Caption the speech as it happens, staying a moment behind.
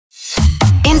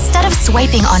of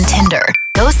swiping on Tinder,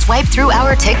 go swipe through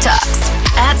our TikToks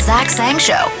at Zach Sang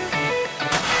Show.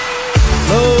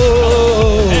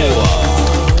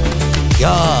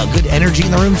 Yeah, good energy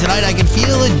in the room tonight. I can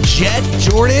feel it. Jet,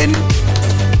 Jordan.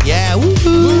 Yeah,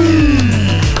 woo-hoo.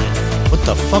 What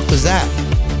the fuck was that?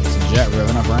 It's a jet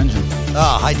revving up our engine.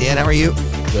 Oh, hi, Dan. How are you?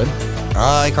 Good.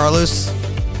 Hi, Carlos.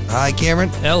 Hi, Cameron.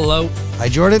 Hello. Hi,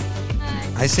 Jordan.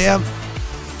 Hi, Sam.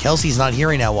 Kelsey's not here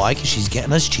right now. Why? Because she's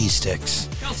getting us cheese sticks.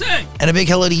 Kelsey! And a big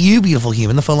hello to you, beautiful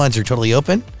human. The phone lines are totally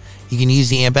open. You can use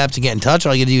the AMP app to get in touch.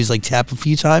 All you got to do is tap a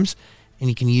few times, and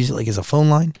you can use it as a phone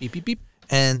line. Beep, beep, beep.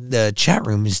 And the chat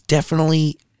room is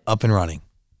definitely up and running.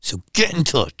 So get in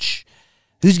touch.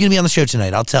 Who's going to be on the show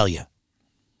tonight? I'll tell you.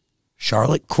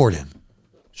 Charlotte Cardin.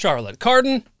 Charlotte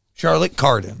Cardin. Charlotte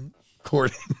Cardin.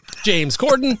 James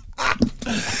Corden.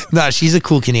 Nah, she's a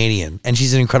cool Canadian, and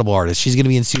she's an incredible artist. She's going to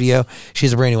be in studio. She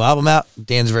has a brand new album out.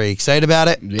 Dan's very excited about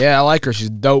it. Yeah, I like her. She's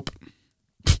dope.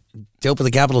 Dope with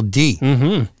a capital D.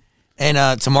 Mm-hmm.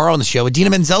 And tomorrow on the show, Adina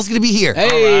Menzel's going to be here.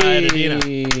 Hey. All right, Adina.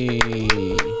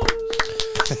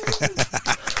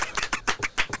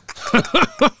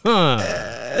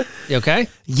 You okay?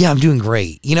 Yeah, I'm doing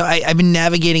great. You know, I've been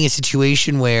navigating a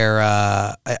situation where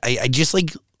I just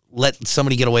let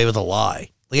somebody get away with a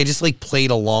lie. I just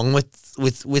played along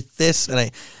with this, and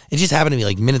it just happened to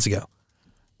me minutes ago.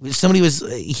 Somebody was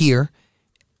here,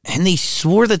 and they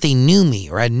swore that they knew me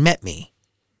or had met me,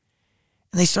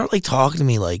 and they started talking to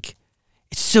me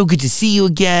it's so good to see you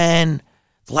again.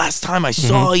 The last time I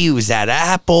saw you was at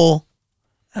Apple.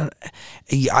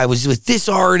 I was with this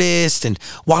artist, and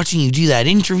watching you do that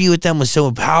interview with them was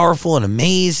so powerful and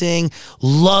amazing.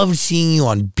 Loved seeing you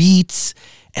on Beats.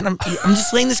 And I'm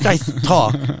just letting this guy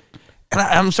talk, and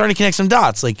I'm starting to connect some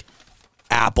dots.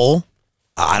 Apple,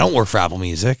 I don't work for Apple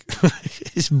Music.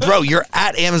 Bro, you're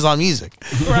at Amazon Music.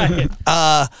 Right.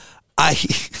 I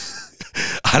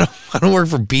don't work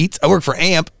for Beats. I work for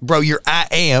AMP. Bro, you're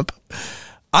at AMP.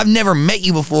 I've never met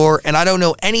you before, and I don't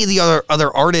know any of the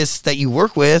other artists that you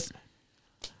work with.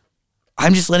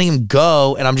 I'm just letting him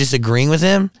go, and I'm just agreeing with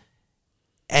him.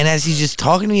 And as he's just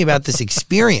talking to me about this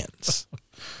experience,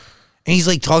 and he's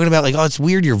talking about oh, it's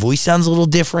weird, your voice sounds a little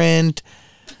different.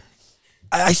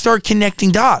 I start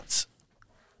connecting dots.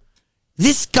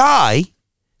 This guy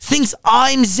thinks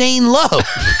I'm Zane Lowe.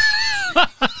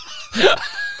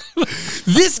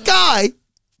 This guy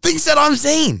thinks that I'm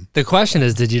Zane. The question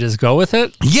is, did you just go with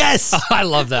it? Yes. I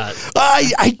love that.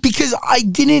 Because I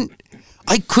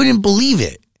couldn't believe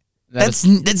it.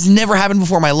 That's never happened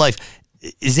before in my life.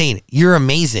 Zane, you're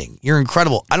amazing. You're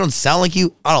incredible. I don't sound like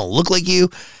you. I don't look like you.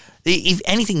 If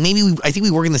anything, I think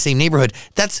we work in the same neighborhood.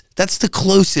 That's the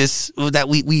closest that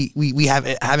we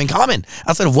have in common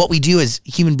outside of what we do as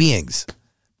human beings.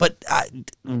 But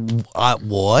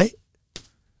what?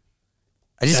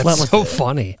 I just went with so it.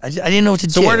 Funny. I didn't know what to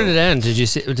do. So where did it end? Did you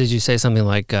say something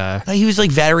like? He was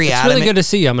very it's adamant. really good to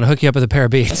see you. I'm going to hook you up with a pair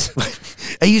of Beats.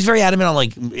 He was very adamant on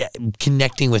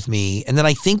connecting with me, and then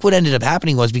I think what ended up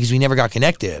happening was, because we never got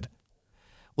connected,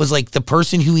 was the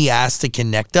person who he asked to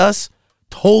connect us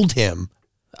told him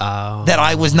that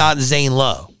I was not Zane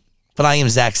Lowe, but I am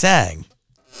Zach Sang.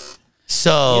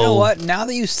 So You know what? Now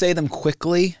that you say them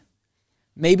quickly,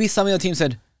 maybe somebody on the team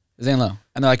said Zane Lowe,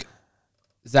 and they're like,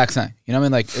 Zach Sang. You know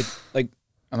what I mean?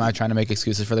 Am I trying to make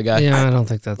excuses for the guy? Yeah, I don't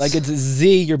think that's... it's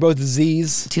Z, you're both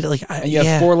Z's. Dude, and you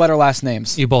have 4-letter last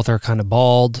names. You both are kind of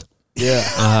bald. Yeah.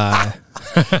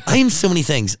 I am so many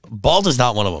things. Bald is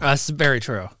not one of them. That's very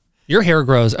true. Your hair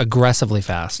grows aggressively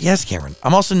fast. Yes, Cameron.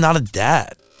 I'm also not a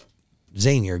dad.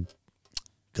 Zane, you're a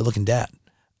good-looking dad.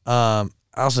 I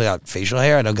also got facial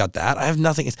hair. I don't got that. I have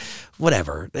nothing. It's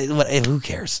whatever. Who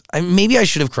cares? Maybe I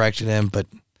should have corrected him, but...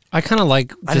 I kind of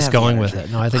like just going with it.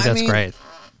 No, I think that's great.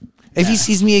 If he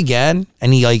sees me again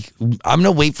and he I'm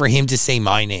gonna wait for him to say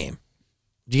my name.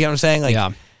 Do you get what I'm saying?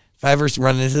 Yeah. If I ever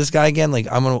run into this guy again,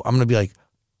 I'm gonna be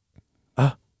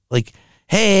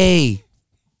hey,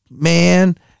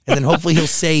 man, and then hopefully he'll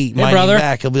say my name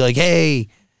back. He'll be like, hey,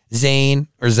 Zane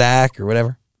or Zach or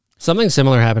whatever. Something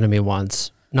similar happened to me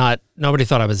once. Nobody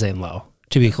thought I was Zane Lowe.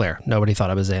 To be clear, nobody thought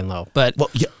I was Zane Lowe. But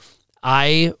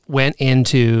I went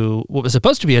into what was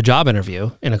supposed to be a job interview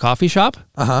in a coffee shop.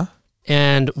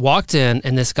 And walked in,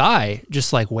 and this guy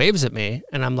just waves at me,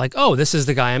 and I'm like, oh, this is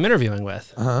the guy I'm interviewing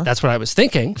with. That's what I was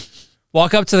thinking.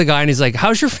 Walk up to the guy, and he's like,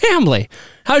 how's your family?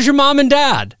 How's your mom and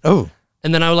dad? Oh.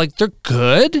 And then I was like, they're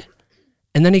good.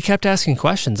 And then he kept asking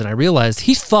questions, and I realized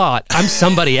he thought I'm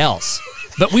somebody else.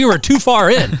 But we were too far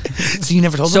in. So you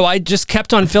never told him? So I just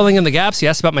kept on filling in the gaps. He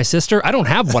asked about my sister. I don't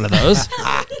have one of those.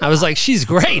 I was like, she's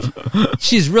great.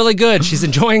 She's really good. She's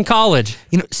enjoying college.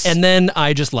 s- And then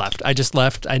I just left.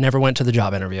 I never went to the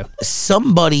job interview.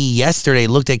 Somebody yesterday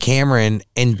looked at Cameron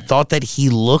and thought that he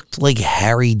looked like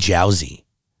Harry Jowsey.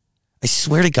 I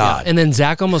swear to God. And then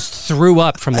Zach almost threw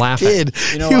up from laughing. Did.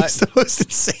 You know It what? was the most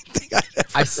insane thing I've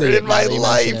ever see heard it in my now that you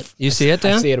mention life. You see it,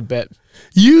 Dan? I see it a bit.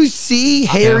 You see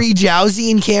Harry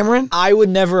Jowsey and Cameron? I would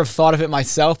never have thought of it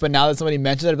myself, but now that somebody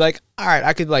mentioned it, I'd be like, all right,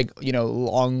 I could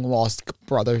long lost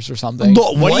brothers or something.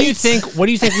 But What do you think? What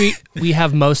do you think we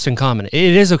have most in common? It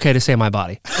is okay to say my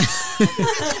body.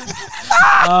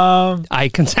 I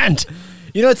consent.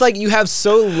 It's like you have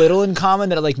so little in common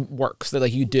that it works, that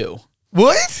you do.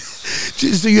 What?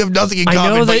 So you have nothing in I know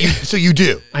common, but that- so you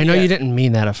do. I know you didn't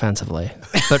mean that offensively,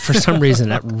 but for some reason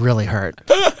that really hurt.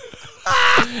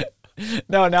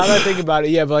 No, now that I think about it,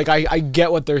 yeah, but I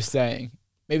get what they're saying.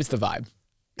 Maybe it's the vibe.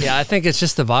 Yeah, I think it's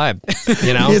just the vibe,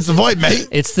 It's the vibe, mate.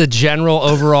 It's the general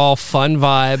overall fun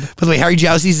vibe. By the way, Harry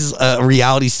Jowsey's a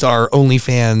reality star,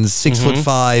 OnlyFans,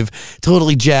 6'5",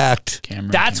 totally jacked.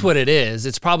 Cameron. That's what it is.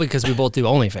 It's probably because we both do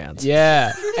OnlyFans.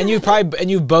 Yeah, and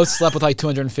you've both slept with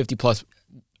 250 plus,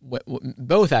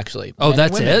 both actually. Oh, men and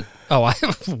that's women. it? Oh, I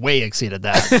way exceeded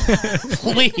that.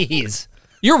 Please.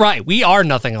 You're right. We are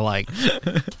nothing alike.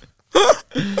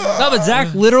 No, but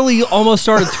Zach literally almost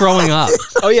started throwing up.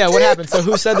 Oh yeah, what happened? So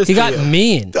who said this? He to got you?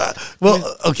 mean.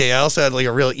 Well, okay, I also had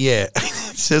a real,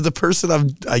 So the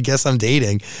person I guess I'm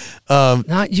dating,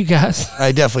 Not you guys.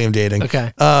 I definitely am dating.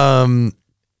 Okay.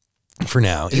 For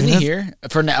now. Isn't he here?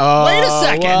 For now. Oh, Wait a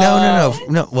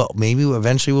second. No. Well, maybe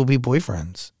eventually we'll be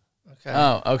boyfriends.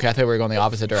 Oh, okay. I thought we were going the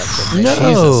opposite direction. No,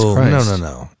 Jesus Christ.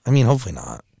 no. I mean, hopefully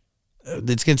not.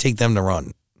 It's going to take them to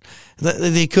run.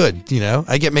 They could,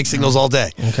 I get mixed signals all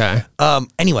day. Okay.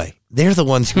 Anyway, they're the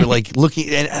ones who are looking,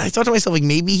 and I thought to myself,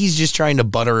 maybe he's just trying to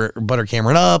butter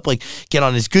Cameron up, get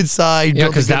on his good side. Yeah,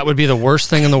 because that would be the worst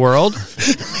thing in the world.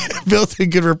 built a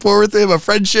good rapport with him, a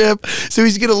friendship. So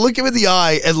he's going to look him in the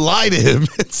eye and lie to him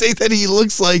and say that he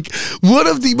looks like one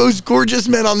of the most gorgeous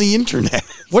men on the internet.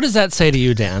 What does that say to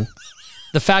you, Dan?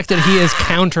 The fact that he is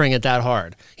countering it that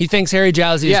hard. He thinks Harry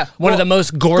Jowsey is one of the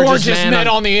most gorgeous men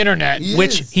on the internet.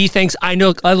 which he thinks I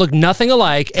look nothing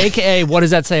alike, aka what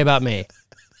does that say about me?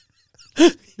 I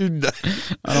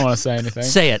don't want to say anything.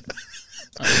 Say it.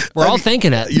 We're all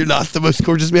thinking it. You're not the most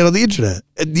gorgeous man on the internet.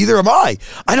 And neither am I.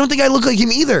 I don't think I look like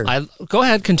him either. Go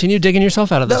ahead, continue digging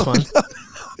yourself out of this one.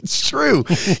 It's true.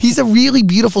 He's a really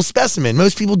beautiful specimen.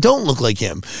 Most people don't look like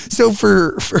him. So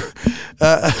for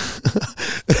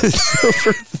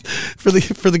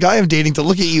the guy I'm dating to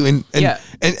look at you and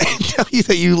tell you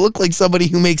that you look like somebody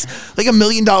who makes $1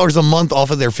 million a month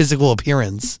off of their physical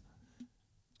appearance.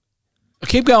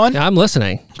 Keep going. Yeah, I'm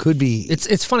listening. Could be.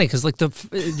 It's funny because do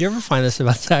you ever find this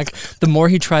about Zach? The more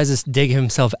he tries to dig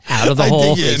himself out of the I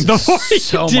hole, dig in. the more he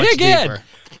So much dig in. deeper.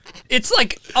 It's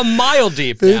like a mile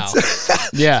deep now.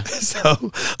 Yeah.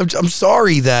 So I'm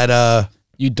sorry that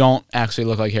You don't actually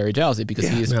look like Harry Jowsey because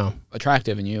he's No.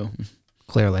 attractive and you.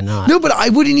 Clearly not. no, but I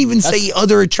wouldn't even say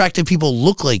other attractive people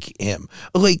look like him.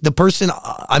 Like the person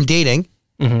I'm dating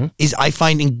is I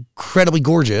find incredibly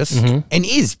gorgeous and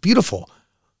is beautiful.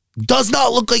 Does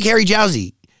not look like Harry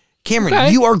Jowsey. Cameron,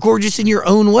 Okay. you are gorgeous in your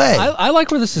own way. I like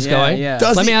where this is going. Yeah.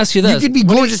 Let me ask you this. You could be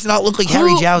gorgeous and not look like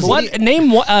Harry Jowsey.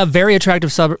 Name a very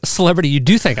attractive celebrity you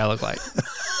do think I look like.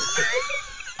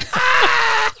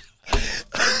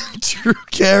 Drew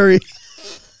Carey.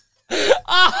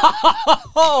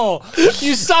 Oh,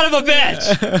 you son of a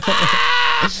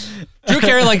bitch. Drew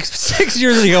Carey 6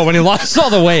 years ago when he lost all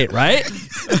the weight, right?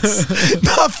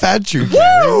 Not fat Drew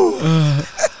Carey.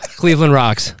 Cleveland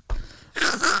rocks.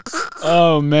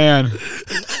 Oh, man.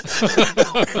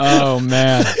 Oh,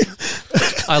 man.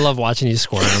 I love watching you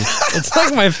squirm. It's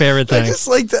my favorite I thing. just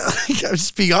like that. I'm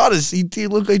just being honest. He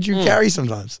look like Drew Carey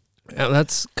sometimes. Yeah,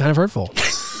 that's kind of hurtful.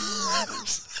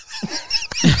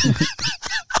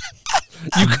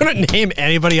 You couldn't name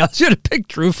anybody else. You had to pick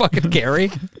Drew fucking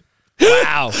Carey.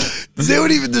 Wow. Does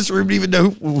anyone even in this room even know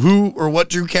who or what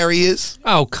Drew Carey is?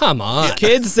 Oh, come on.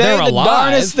 Kids say They're the alive.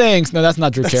 darndest things. No, that's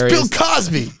not Drew That's Carey. Bill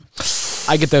Cosby.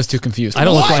 I get those two confused. I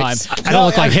don't look all the like time. I don't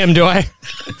look like him, do I?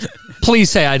 Please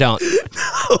say I don't.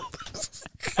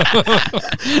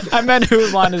 I meant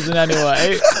whose line is it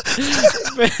anyway?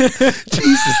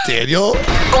 Jesus, Daniel.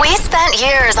 We spent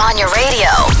years on your radio.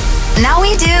 Now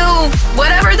we do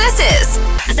whatever this is.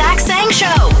 Zach Sang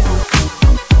Show.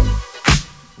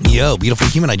 Yo, beautiful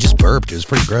human. I just burped. It was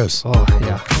pretty gross. Oh,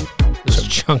 yeah. It's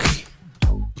chunky.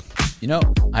 You know,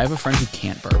 I have a friend who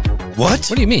can't burp. What?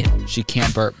 What do you mean? She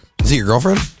can't burp. Is it your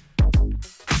girlfriend?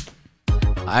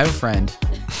 I have a friend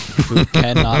who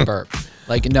cannot burp.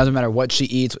 It doesn't matter what she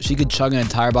eats. She could chug an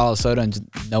entire bottle of soda and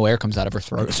just No air comes out of her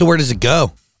throat. So where does it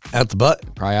go? Out the butt?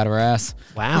 Probably out of her ass.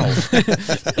 Wow.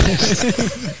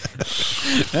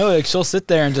 No, like she'll sit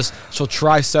there and she'll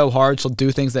try so hard. She'll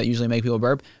do things that usually make people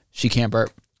burp. She can't burp.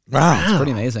 Wow. It's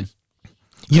pretty amazing.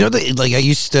 You know that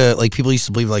like people used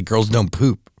to believe like girls don't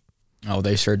poop. Oh,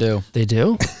 they sure do. They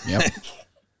do? Yep.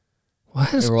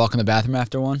 What? They were walking the bathroom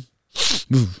after one.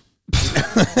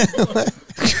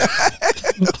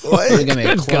 What? They're gonna make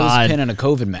a Good God. clothespin and a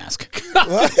COVID mask. Good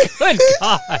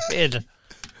God.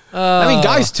 I mean,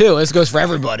 guys too. This goes for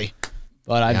everybody.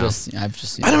 But I've just.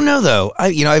 I don't know though. I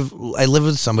lived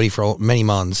with somebody for many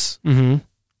months, and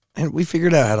we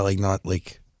figured out how to like not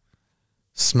like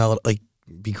smell it, like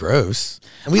be gross.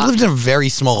 And we lived in a very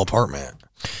small apartment.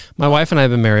 My wife and I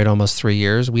have been married almost 3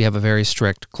 years. We have a very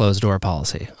strict closed door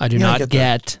policy. I do not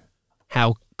get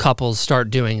how couples start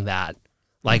doing that.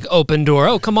 Like open door.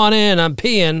 Oh, come on in. I'm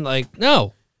peeing. Like,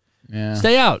 no. Yeah.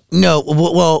 Stay out. No,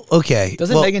 well, okay.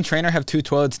 Doesn't Meghan Trainor have two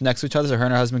toilets next to each other so her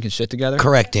and her husband can shit together?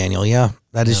 Correct, Daniel. Yeah,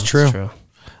 that is true. It's true.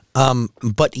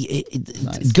 But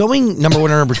going number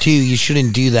one or number two, you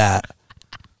shouldn't do that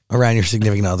around your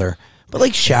significant other. But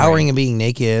like showering and being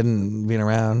naked and being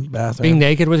around bathroom. Being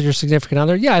naked with your significant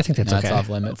other? Yeah, I think that's okay. That's off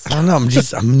limits. I don't know.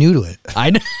 I'm new to it. I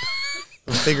know.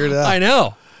 I'll figure it out. I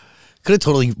know. Could have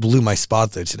totally blew my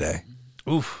spot though today.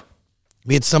 Oof.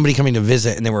 We had somebody coming to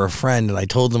visit and they were a friend and I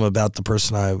told them about the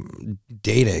person I'm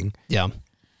dating. Yeah.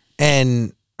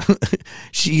 And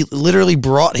she literally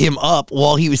brought him up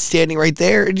while he was standing right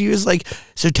there. And he was like,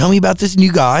 so tell me about this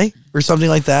new guy or something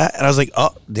like that. And I was like,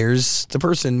 oh, there's the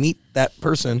person. Meet that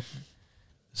person.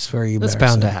 It's very embarrassing.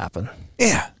 That's bound to happen.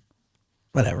 Yeah.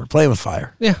 Whatever. Playing with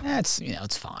fire. Yeah. That's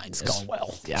it's fine. It's going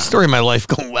well. Yeah. Story of my life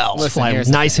going well. Listen, Fly here's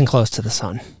nice and close to the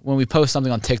sun. when we post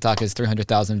something on TikTok it's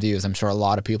 300,000 views, I'm sure a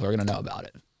lot of people are going to know about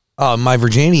it. My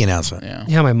virginity announcement. Yeah.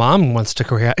 Yeah, my mom wants to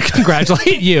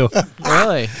congratulate you.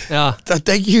 Really? Yeah.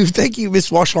 Thank you, Miss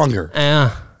Washlonger.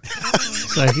 Yeah.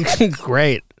 It's like,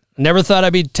 great. Never thought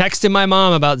I'd be texting my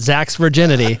mom about Zach's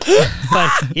virginity,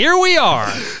 but here we are.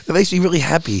 That makes me really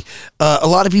happy. A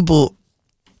lot of people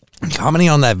commenting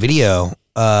on that video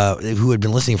who had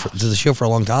been listening to the show for a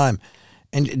long time,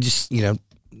 and just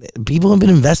people have been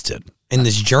invested in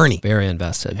this journey. Very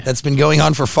invested. That's been going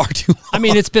on for far too long. I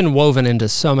mean, it's been woven into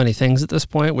so many things at this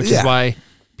point, which is why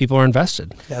people are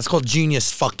invested. Yeah, it's called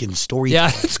genius fucking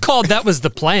storytelling. Yeah, it's called That Was the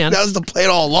Plan. That was the plan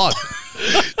all along.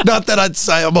 Not that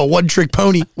I'm a one-trick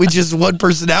pony with just one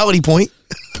personality point.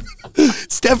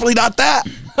 It's definitely not that.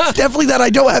 It's definitely that I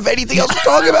don't have anything else to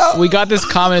talk about. We got this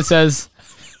comment that says,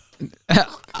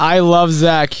 I love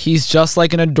Zach. He's just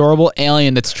like an adorable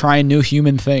alien that's trying new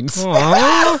human things.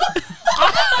 Aww.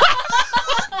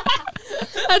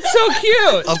 That's so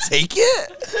cute. I'll take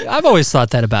it. I've always thought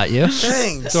that about you.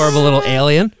 Thanks. Adorable little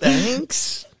alien.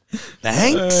 Thanks.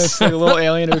 It's like a little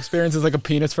alien who experiences like a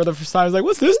penis for the first time. He's like,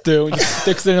 what's this do? And just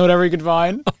sticks it in whatever he can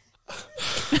find.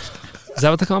 Is that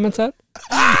what the comment said?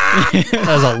 That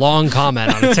was a long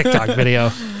comment on a TikTok video.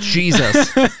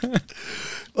 Jesus.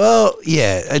 Well,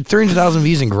 yeah, at 300,000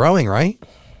 views and growing, right?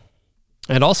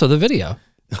 And also the video.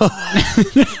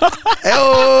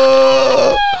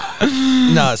 Oh!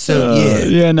 No, so yeah.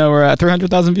 Yeah, no, we're at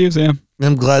 300,000 views, yeah.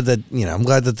 I'm glad that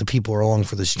the people are along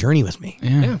for this journey with me.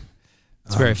 Yeah.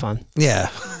 It's very fun. Yeah.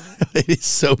 It is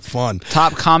so fun.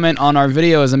 Top comment on our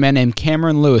video is a man named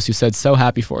Cameron Lewis who said, so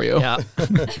happy for you. Yeah.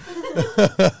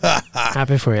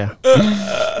 Happy for you.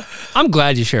 I'm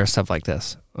glad you share stuff like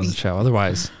this on the show.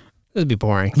 Otherwise, it'd be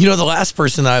boring. You know, the last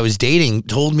person that I was dating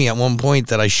told me at one point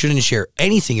that I shouldn't share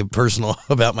anything personal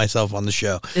about myself on the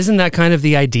show. Isn't that kind of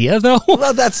the idea, though?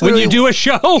 Well, that's when you do a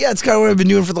show. Yeah, it's kind of what I've been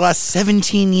doing for the last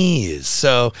 17 years.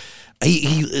 So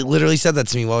he literally said that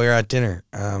to me while we were at dinner.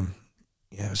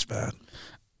 Yeah, it was bad.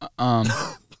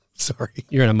 Sorry.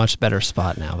 You're in a much better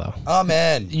spot now, though. Oh,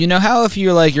 man. You know how if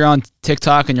you're on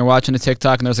TikTok and you're watching a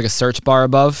TikTok and there's like a search bar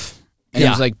above? And you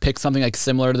just like pick something like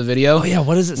similar to the video? Oh, yeah.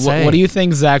 What does it say? What do you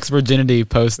think Zach's virginity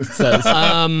post says?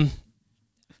 I'm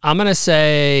going to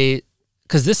say,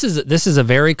 because this is a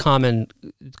very common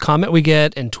comment we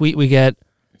get and tweet we get.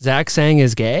 Zach saying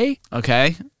is gay.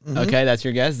 Okay. Mm-hmm. Okay, that's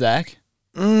your guess, Zach.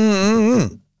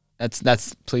 Mm-hmm.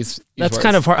 That's please. That's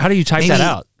kind of hard. How do you type that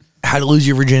out? How to lose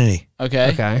your virginity.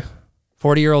 Okay.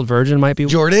 40-year-old virgin might be.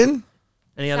 Jordan?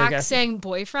 Any other guess? Zach saying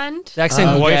boyfriend. Zach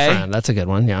saying boyfriend. That's a good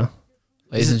one, yeah.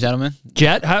 Ladies and gentlemen.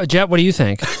 Jet, what do you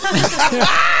think?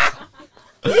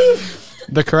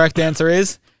 The correct answer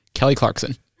is Kelly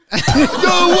Clarkson.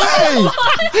 No way!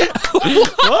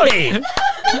 Wait.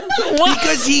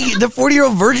 Because the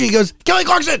 40-year-old virgin, he goes, Kelly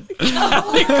Clarkson!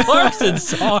 Kelly Clarkson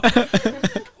song.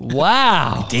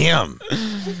 Wow. Damn.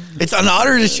 It's an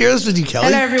honor to share this with you, Kelly.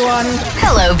 Hello, everyone.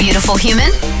 Hello, beautiful human.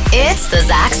 It's the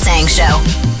Zach Sang Show.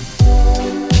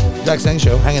 Zach Sang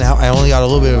Show, hanging out. I only got a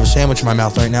little bit of a sandwich in my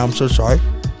mouth right now. I'm so sorry.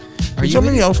 Can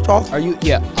somebody else talk? Are you?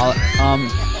 Yeah.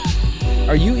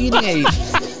 Are you eating a?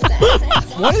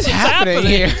 What is happening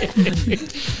here?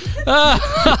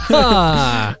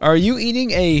 Are you eating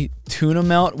a tuna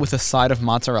melt with a side of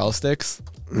mozzarella sticks?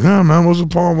 Yeah, man. What's the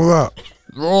problem with that?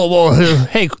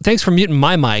 Hey, thanks for muting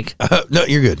my mic. No,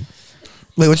 you're good.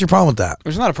 Wait, what's your problem with that?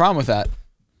 There's not a problem with that.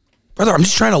 Brother, I'm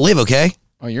just trying to live, okay?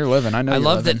 Oh, you're living. I know. I you're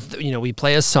love living. that, we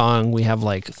play a song, we have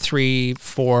like 3,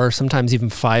 4, sometimes even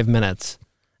 5 minutes,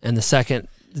 and the second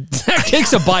Zach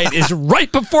takes a bite is right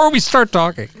before we start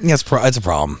talking. Yeah, it's a problem. It's a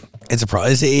problem. It's a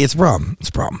problem. It's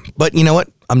a problem. But you know what?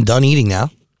 I'm done eating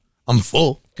now. I'm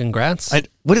full. Congrats.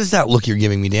 What is that look you're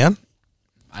giving me, Dan?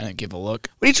 I didn't give a look.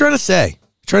 What are you trying to say?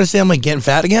 You trying to say I'm like getting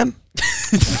fat again?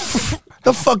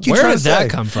 The fuck you Where trying did to say? that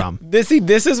come from? This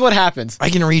is what happens. I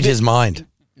can read his mind.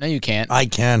 No, you can't. I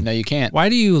can. No, you can't. Why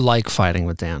do you like fighting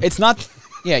with Dan? It's not.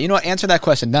 Yeah, you know what? Answer that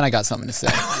question. Then I got something to say.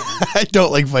 I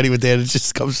don't like fighting with Dan. It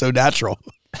just comes so natural.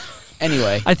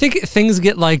 Anyway, I think things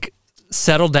get like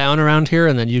settled down around here,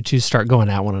 and then you two start going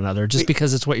at one another just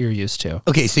because it's what you're used to.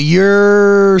 Okay, so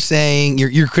you're saying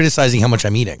you're criticizing how much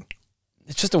I'm eating.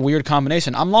 it's just a weird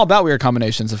combination. I'm all about weird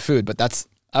combinations of food, but that's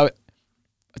a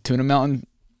tuna melt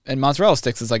and mozzarella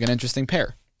sticks is like an interesting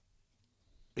pair.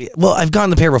 Well, I've gotten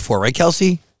the pair before, right,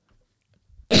 Kelsey?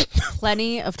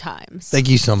 Plenty of times. Thank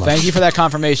you so much. Thank you for that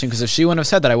confirmation, because if she wouldn't have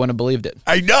said that, I wouldn't have believed it.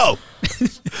 I know.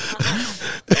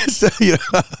 So,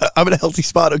 I'm in a healthy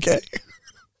spot, okay?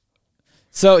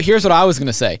 So here's what I was going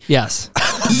to say. Yes.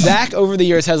 Zach over the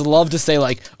years has loved to say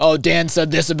like, oh, Dan said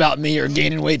this about me or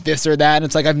gaining weight this or that. And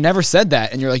it's like, I've never said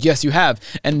that. And you're like, yes, you have.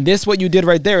 And this, what you did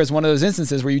right there is one of those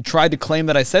instances where you tried to claim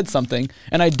that I said something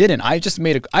and I didn't. I just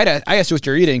made I asked you what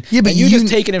you're eating. Yeah, but and you just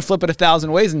take it and flip it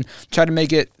 1,000 ways and try to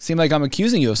make it seem like I'm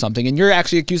accusing you of something. And you're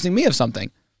actually accusing me of something.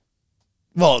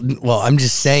 Well, I'm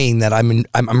just saying that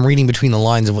I'm reading between the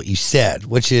lines of what you said,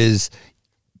 which is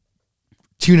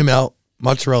tuna melt,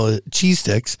 mozzarella cheese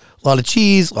sticks, a lot of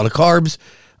cheese, a lot of carbs.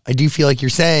 I do feel like you're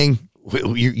saying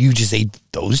you just ate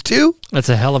those two? That's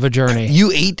a hell of a journey.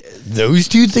 You ate those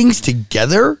two things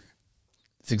together?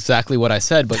 It's exactly what I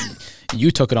said, but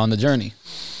you took it on the journey.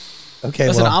 Okay,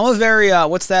 Listen, well, I'm a very,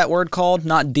 what's that word called?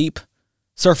 Not deep,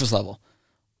 surface level.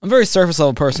 I'm a very surface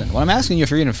level person. When I'm asking you if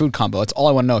you're eating a food combo, that's all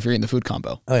I want to know if you're eating the food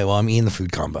combo. okay, well, I'm eating the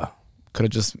food combo. Could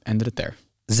have just ended it there.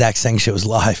 Zach Sang Show is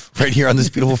live right here on this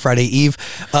beautiful Friday Eve.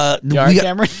 You all right,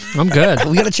 Cameron? I'm good.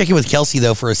 We got to check in with Kelsey,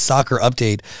 though, for a soccer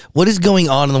update. What is going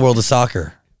on in the world of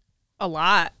soccer? A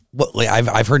lot. What, like,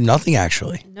 I've heard nothing,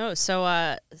 actually. No,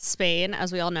 so Spain,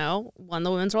 as we all know, won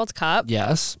the Women's World Cup.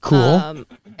 Yes. Cool.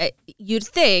 You'd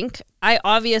think, I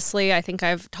think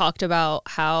I've talked about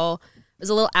how I was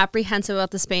a little apprehensive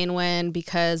about the Spain win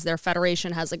because their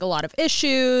federation has like a lot of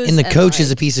issues. And the coach is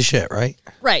a like, piece of shit, right?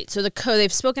 right. So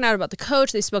they've spoken out about the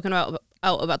coach. They've spoken out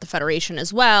about the federation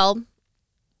as well.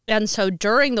 And so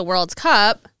during the World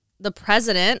Cup, the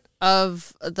president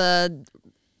of the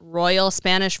Royal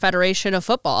Spanish Federation of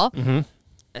Football,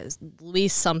 is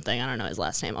Luis something, I don't know his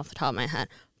last name off the top of my head,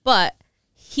 but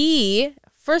he,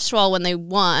 first of all, when they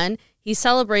won, he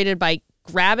celebrated by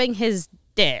grabbing his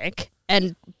dick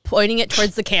and pointing it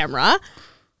towards the camera.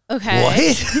 Okay.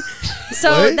 What? So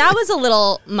What? that was a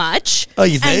little much. Oh,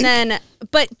 you think? And then,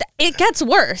 but it gets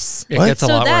worse. It What? gets a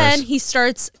So lot then worse. he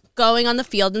starts going on the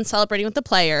field and celebrating with the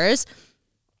players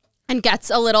and gets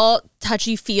a little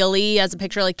touchy-feely as a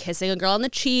picture, like kissing a girl on the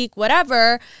cheek,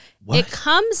 whatever. It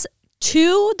comes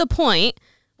to the point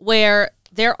where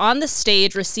they're on the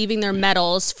stage receiving their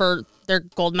medals for their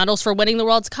gold medals for winning the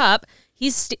World Cup.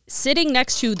 He's sitting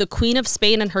next to the Queen of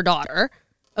Spain and her daughter,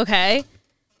 okay?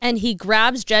 And he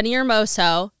grabs Jenny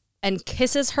Hermoso and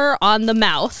kisses her on the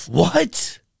mouth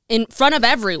What? in front of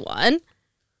everyone.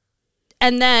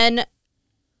 And then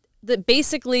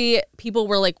basically people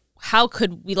were like, how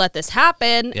could we let this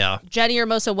happen? Yeah. Jenny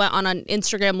Hermoso went on an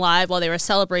Instagram live while they were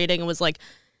celebrating and was like,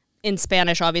 in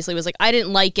Spanish, obviously, was like, I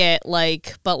didn't like it,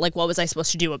 like, but like, what was I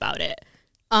supposed to do about it?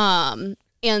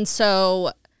 And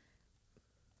so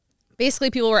basically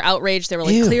people were outraged. They were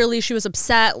like, Ew. clearly she was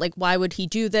upset. Like, why would he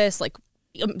do this? Like,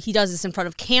 he does this in front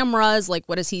of cameras. Like,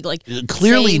 what is he like?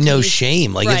 Clearly saying to no these-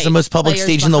 shame. Like, it's Right, the most public players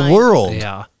stage in the behind- world.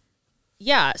 Yeah.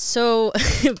 Yeah. So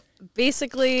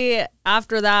basically,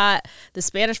 after that, the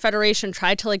Spanish Federation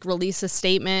tried to like release a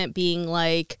statement being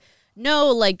like, no,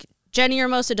 like Jenny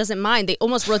Hermoso doesn't mind. They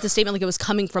almost wrote the statement like it was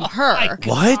coming from her.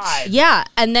 What? Yeah,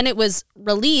 and then it was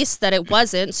released that it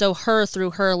wasn't. So her,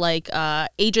 through her like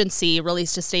agency,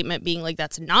 released a statement being like,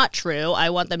 "That's not true. I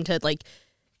want them to like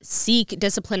seek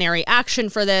disciplinary action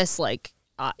for this. Like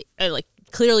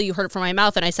clearly you heard it from my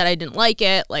mouth, and I said I didn't like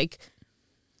it. Like,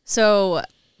 so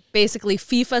basically,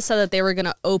 FIFA said that they were going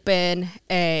to open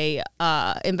a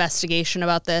investigation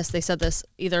about this. They said this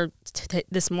either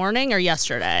this morning or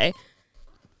yesterday."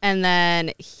 And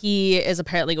then he is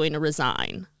apparently going to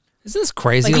resign. Isn't this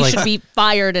crazy? Like he should be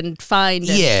fired and fined.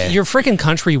 Yeah. Your freaking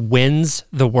country wins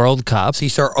the World Cup. So you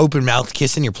start open mouth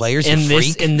kissing your players, you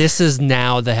freak? And this is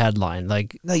now the headline.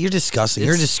 Like, No, you're disgusting.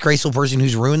 You're a disgraceful person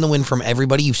who's ruined the win from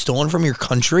everybody. You've stolen from your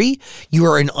country. You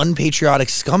are an unpatriotic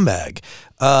scumbag.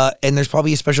 And there's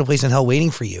probably a special place in hell waiting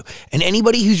for you. And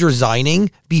anybody who's resigning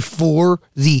before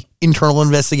the internal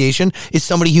investigation is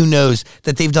somebody who knows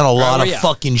that they've done a lot of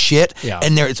fucking shit,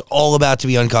 and it's all about to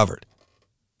be uncovered.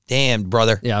 Damn,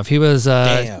 brother. yeah, if he was,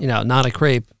 not a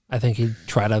creep, I think he'd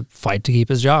try to fight to keep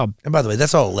his job. And by the way,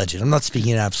 that's all alleged. I'm not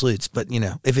speaking in absolutes, but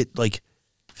if it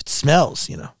smells,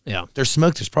 Yeah. there's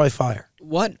smoke, there's probably fire.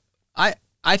 What?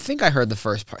 I think I heard the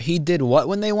first part. He did what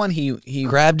when they won? He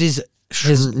Grabbed his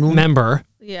member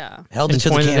Yeah. held it and to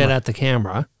the pointed it camera, at the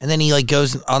camera. and then he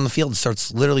goes on the field and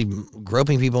starts literally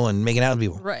groping people and making out with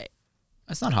people. Right.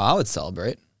 That's not how I would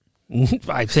celebrate.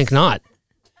 I think not.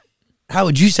 How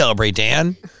would you celebrate,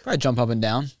 Dan? Probably jump up and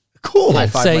down. Cool. High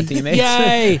five Say, my teammates.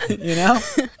 yay, You know?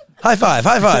 High five,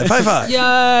 high five, high five.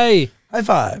 yay. High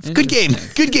five. Good game.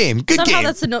 Good game. Good Somehow game.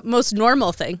 that's the most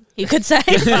normal thing he could say.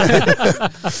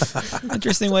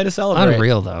 Interesting way to celebrate.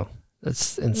 Unreal, though.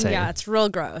 That's insane. Yeah, it's real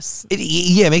gross.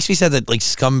 It makes me sad that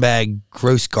scumbag,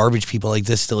 gross garbage people like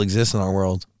this still exist in our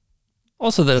world.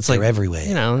 Also that it's They're like, everywhere.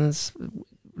 it's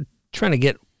trying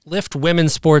to lift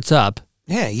women's sports up.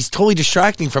 Yeah, he's totally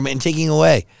distracting from it and taking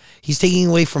away. He's taking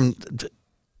away from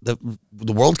the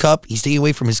World Cup. He's taking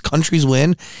away from his country's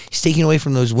win. He's taking away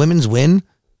from those women's win.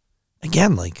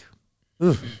 Again,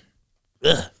 ugh.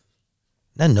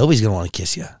 Now nobody's gonna want to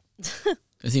kiss you.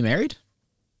 Is he married?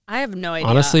 I have no idea.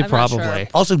 Honestly, I'm not probably. sure.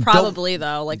 Also, Probably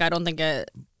though. Like I don't think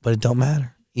it. but it don't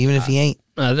matter. Even if he ain't.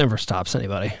 It never stops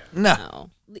anybody. No.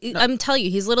 No. I'm telling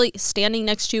you, he's literally standing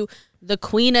next to the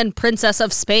Queen and Princess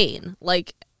of Spain,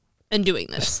 and doing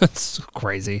this. That's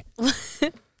crazy.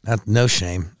 No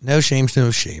shame. No shame. No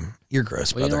shame. You're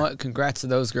gross, Well, you brother. know what? Congrats to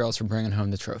those girls for bringing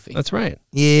home the trophy. That's right.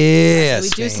 Yeah. We do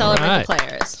Spain. celebrate Right. the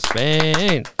players.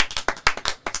 Spain.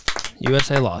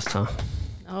 USA lost, huh?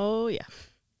 Oh yeah.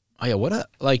 Oh yeah,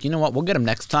 what you know what? We'll get them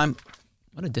next time.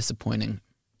 What a disappointing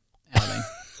outing.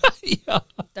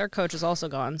 Their coach is also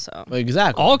gone, so Well,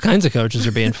 exactly. All kinds of coaches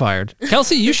are being fired.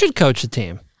 Kelsey, you should coach a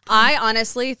team. I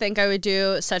honestly think I would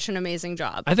do such an amazing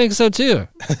job. I think so too.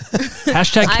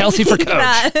 Hashtag Kelsey for think coach.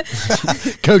 that-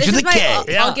 Coach This of the is my-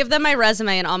 K. I'll give them my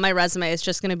resume, and on my resume, it's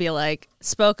just going to be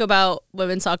spoke about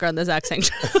women's soccer on the Zach Sang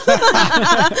Show.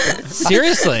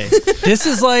 Seriously. This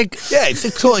is Yeah, it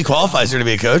totally qualifies her to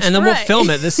be a coach. and then we'll Right. film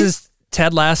it. This is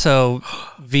Ted Lasso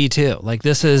V2.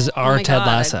 This is our my Ted God,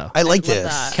 Lasso. I like love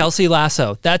this. that. Kelsey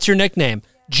Lasso. That's your nickname.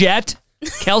 Jet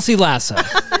Kelsey Lasso.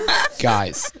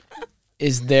 Guys,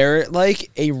 is there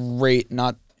a rate?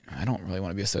 Not, I don't really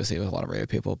want to be associated with a lot of radio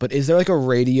people, but is there a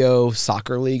radio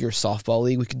soccer league or softball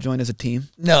league we could join as a team?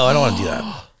 No, I don't want to do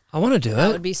that. I want to do That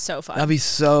it. would be so fun. That'd be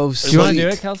so Do sweet. you want to do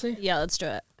it, Kelsey? Yeah, let's do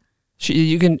it.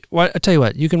 You can. I tell you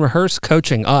what. You can rehearse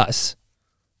coaching us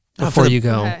before for the- you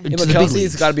go. Okay. Yeah, To but the big Kelsey's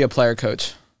leagues. got to be a player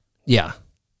coach. Yeah,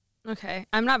 Okay,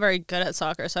 I'm not very good at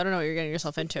soccer, so I don't know what you're getting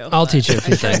yourself into. I'll but teach you a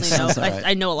few I certainly things. know- That's all right.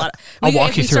 I know a lot. I'll walk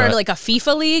if you we through started it. a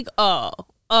FIFA league,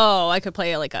 I could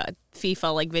play a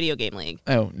FIFA video game league.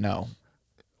 Oh no,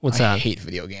 what's I that? hate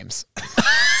video games.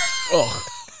 Ugh,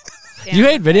 You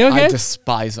hate video I games?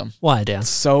 despise them. Why, Dan?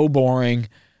 So boring.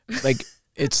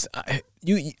 It's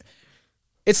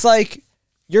It's like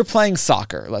you're playing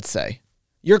soccer. Let's say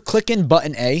you're clicking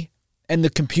button A, and the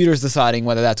computer's deciding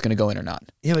whether that's going to go in or not.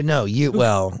 Yeah, but no,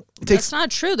 That's not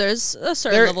true. There's a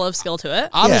certain There- level of skill to it.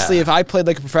 Obviously, Yeah. if I played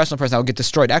like a professional person, I would get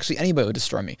destroyed. Actually, anybody would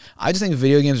destroy me. I just think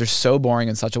video games are so boring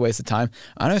and such a waste of time.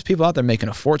 I know there's people out there making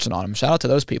a fortune on them. Shout out to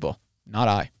those people. Not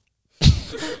I.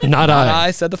 Not I.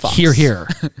 I said the fox. Here.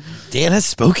 Dan has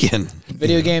spoken.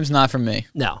 Video games, not for me.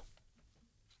 No.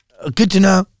 Good to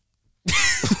know.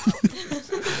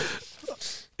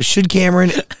 Should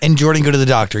Cameron and Jordan go to the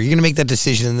doctor? You're going to make that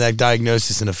decision and that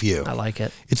diagnosis in a few. I like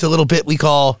it. It's a little bit we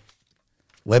call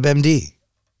WebMD.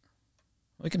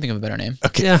 We can think of a better name.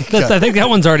 Okay. Yeah, I think that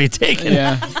one's already taken.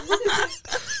 Yeah.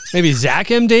 Maybe Zach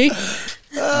MD?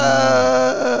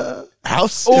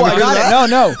 House? Oh, Ever I heard got of it. that?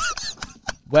 No.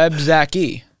 Web Zach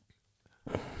E.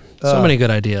 So many good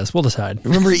ideas. We'll decide.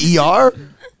 Remember ER?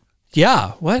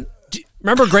 Yeah. What?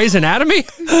 Remember Grey's Anatomy?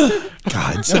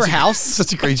 God, Remember House?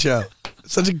 Such a great show.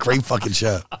 Such a great fucking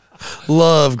show.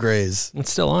 Love Grey's.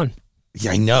 It's still on.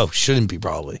 Yeah, I know. Shouldn't be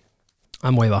probably.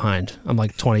 I'm way behind. I'm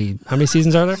like 20. How many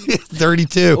seasons are there?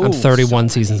 32. I'm 31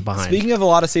 seasons behind. Speaking of a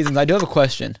lot of seasons, I do have a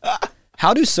question.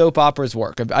 How do soap operas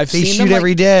work? I've They seen shoot them,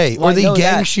 every day, well, or I they know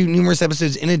gang that. shoot numerous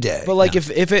episodes in a day. But like if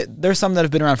there's some that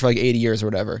have been around for like 80 years or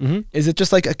whatever, is it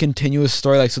just like a continuous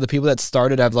story? Like, so the people that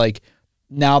started have like,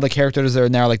 now the characters are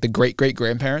now like the great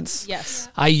grandparents? Yes.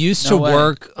 I used No to way.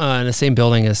 work in the same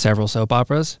building as several soap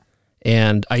operas,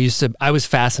 and I was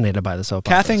fascinated by the soap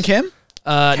Kath operas. and Kim?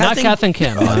 Not Kath and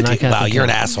Kim. No, not Kath Wow, and you're Kim.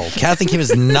 an asshole. Kath and Kim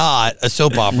is not a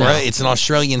soap opera. It's an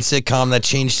Australian sitcom that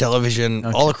changed television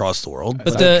all across the world.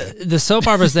 But the soap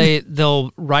operas,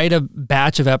 they'll write a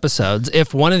batch of episodes.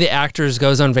 If one of the actors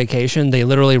goes on vacation, they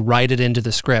literally write it into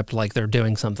the script like they're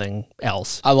doing something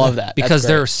else. I love that. Because That's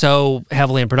they're great. so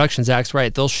heavily in production. Zach's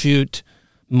right. They'll shoot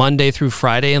Monday through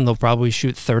Friday, and they'll probably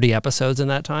shoot 30 episodes in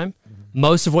that time.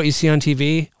 Most of what you see on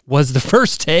TV was the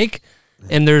first take,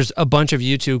 and there's a bunch of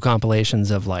YouTube compilations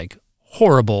of like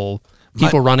horrible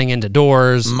people running into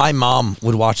doors. My mom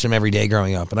would watch them every day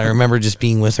growing up, and I remember just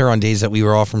being with her on days that we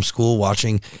were off from school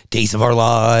watching Days of Our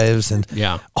Lives and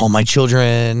Yeah. All My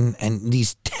Children and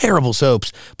these terrible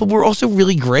soaps, but we're also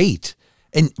really great.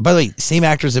 And by the way, same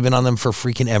actors have been on them for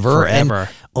freaking ever. Forever. And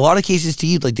a lot of cases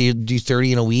too, like they do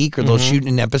 30 in a week, or they'll shoot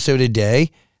an episode a day.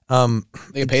 They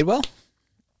get paid well?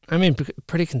 I mean,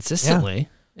 pretty consistently.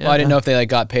 Well, I didn't know if they like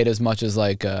got paid as much as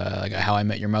like a How I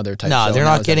Met Your Mother type. No, show they're and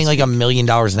that not was getting at like $1 million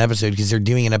an episode because they're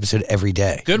doing an episode every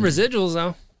day. Good residuals,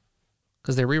 though,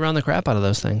 because they rerun the crap out of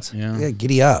those things. Yeah, Yeah,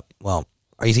 giddy up. Well,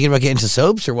 are you thinking about getting into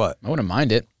soaps or what? I wouldn't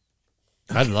mind it.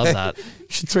 I'd love that. You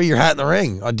should throw your hat in the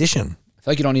ring. Audition. I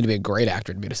feel like you don't need to be a great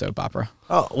actor to be in a soap opera.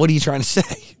 Oh, what are you trying to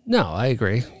say? No, I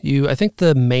agree. I think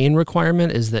the main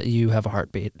requirement is that you have a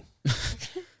heartbeat.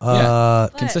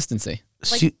 Consistency.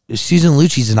 Susan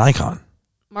Lucci's an icon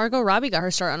Margot Robbie got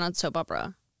her start on a soap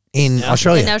opera. in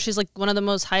Australia. And now she's like one of the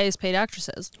most highest paid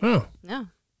actresses. Oh, Yeah.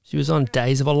 she was on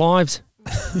Days of Our Lives.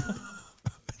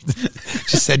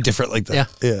 Just said different like that.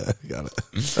 Yeah. Got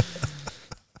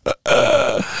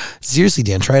it. Seriously,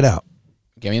 Dan, try it out.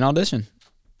 Give me an audition.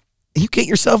 You get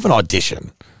yourself an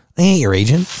audition. I ain't your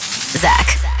agent. Zach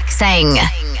Sang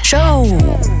Show.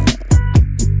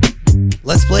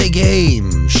 Let's play a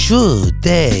game. Should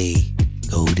they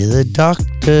go to the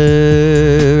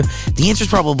doctor? The answer is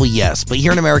probably yes. But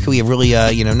here in America, we have really,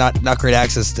 not great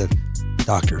access to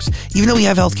doctors. Even though we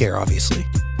have healthcare, obviously.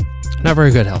 Not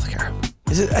very good healthcare.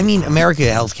 America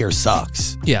healthcare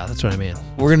sucks. Yeah, that's what I mean.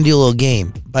 We're going to do a little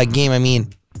game. By game, I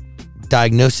mean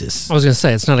diagnosis. I was going to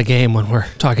say, it's not a game when we're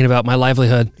talking about my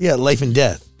livelihood. Yeah, life and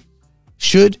death.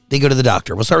 Should they go to the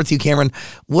doctor? We'll start with you, Cameron.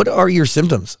 What are your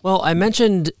symptoms? Well, I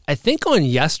mentioned, I think on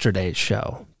yesterday's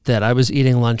show, that I was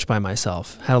eating lunch by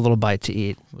myself, had a little bite to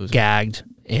eat, gagged,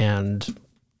 and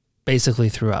basically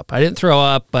threw up. I didn't throw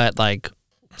up, but like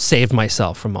saved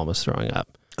myself from almost throwing up.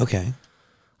 Okay.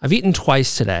 I've eaten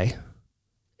twice today,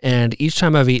 and each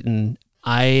time I've eaten,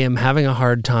 I am having a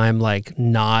hard time like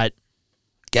not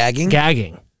Gagging?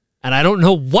 gagging. And I don't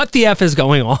know what the F is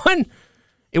going on.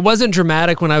 It wasn't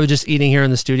dramatic when I was just eating here in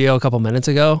the studio a couple minutes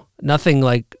ago. Nothing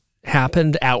like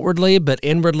happened outwardly, but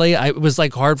inwardly, it was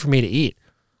like hard for me to eat.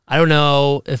 I don't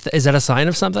know is that a sign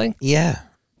of something? Yeah.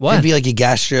 What? Could be like a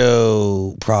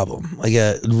gastro problem, like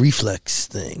a reflex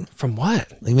thing. From what?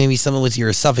 Like maybe something with your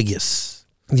esophagus.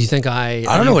 Do you think I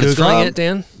don't know what it's Googling from. it,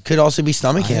 Dan? Could also be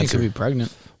stomach I think cancer. could be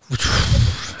pregnant.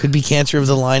 Could be cancer of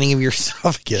the lining of your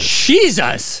esophagus.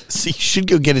 Jesus! So you should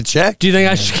go get it checked. Do you think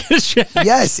I should get a check?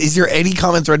 Yes. Is there any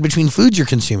common thread between foods you're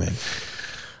consuming?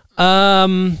 It's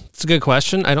a good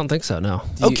question. I don't think so, no.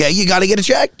 Okay, you got to get it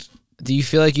checked. Do you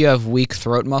feel like you have weak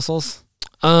throat muscles?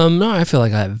 No, I feel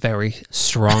like I have very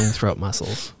strong throat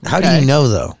muscles. How do you know,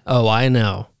 though? Oh, I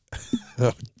know.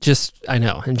 I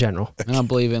know in general. I don't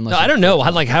believe in. No, I don't know.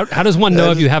 How does one know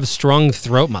if you have strong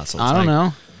throat muscles? I don't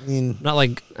know. I mean, Not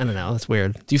like, I don't know. That's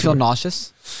weird. Do you feel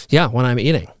nauseous? Yeah, when I'm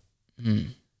eating.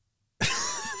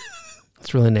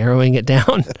 It's really narrowing it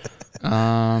down.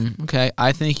 Okay.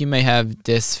 I think you may have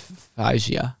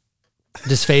dysphagia.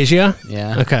 Dysphagia?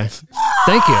 Yeah. Okay.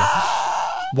 Thank you.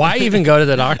 Why even go to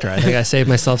the doctor? I think I saved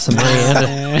myself some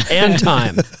money and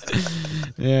time.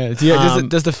 Yeah.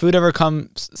 Does the food ever come?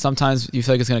 Sometimes you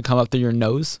feel like it's gonna come up through your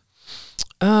nose.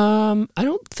 I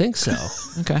don't think so.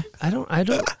 Okay. I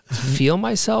don't feel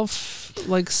myself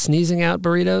like sneezing out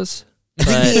burritos. I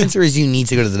think the But, answer is you need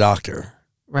to go to the doctor.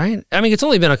 right? I mean, it's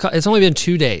only been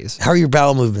 2 days. How are your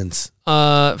bowel movements?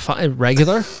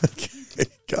 Regular.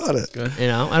 Got it. You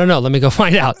know, I don't know. Let me go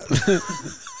find out.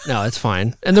 No, it's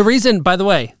fine. And the reason, by the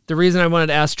way, I wanted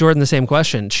to ask Jordan the same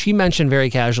question, she mentioned very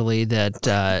casually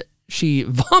that she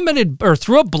vomited or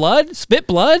threw up blood, spit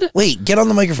blood. Wait, get on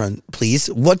the microphone, please.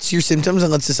 What's your symptoms?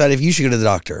 And let's decide if you should go to the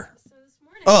doctor.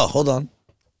 Oh, hold on.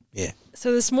 Yeah.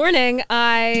 So this morning,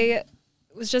 I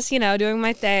was just, doing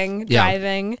my thing,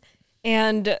 driving,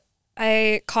 and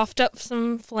I coughed up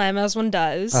some phlegm, as one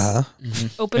does.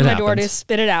 Opened my door to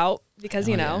spit it out because,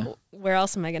 where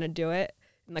else am I going to do it?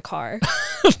 In the car.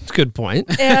 Good point.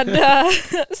 And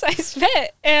so I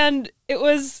spit, and it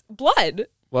was blood.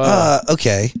 Wow.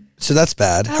 Okay. So that's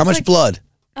bad. How much like- blood?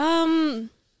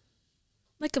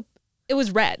 It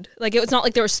was red. Like, it was not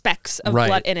like there were specks of Right.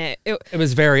 blood in it. It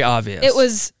was very obvious. It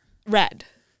was red.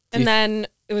 And then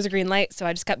it was a green light, so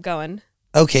I just kept going.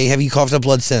 Okay. Have you coughed up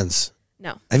blood since?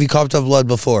 No. Have you coughed up blood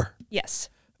before? Yes.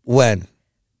 When?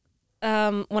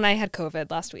 When I had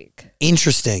COVID last week.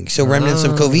 Interesting. So remnants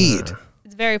of COVID.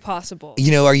 It's very possible. Do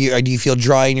you feel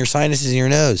dry in your sinuses and your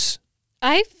nose?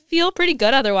 I feel pretty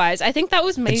good otherwise. I think that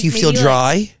was Do maybe. you feel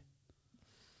dry?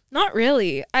 Not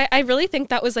really. I really think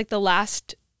that was like the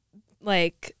last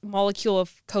molecule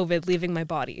of COVID leaving my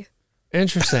body.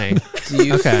 Interesting.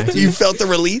 Okay. You felt the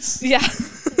release? Yeah.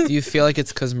 Do you feel like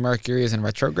it's because Mercury is in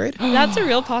retrograde? That's a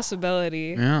real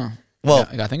possibility. Yeah. Well,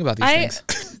 I got to think about these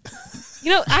things.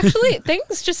 Actually,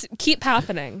 things just keep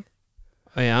happening.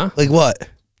 Oh, yeah? like what?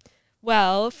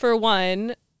 Well, for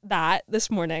one, that this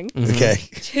morning. Okay.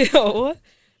 Two,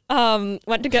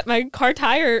 went to get my car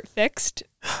tire fixed.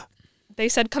 They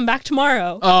said, come back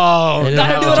tomorrow. Oh,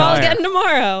 Gotta do it all again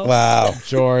tomorrow. Wow.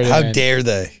 Jordan. How dare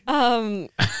they?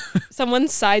 Someone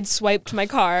sideswiped my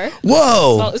car.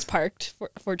 Whoa. Well, it was parked,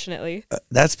 fortunately.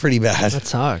 That's pretty bad. That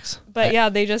sucks. But yeah,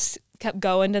 they just kept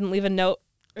going, didn't leave a note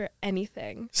or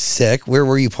anything Sick. Where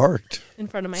were you parked? in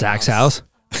front of my Zach's house?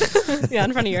 Yeah,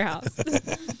 in front of your house.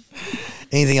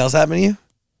 Anything else happen to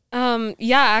you?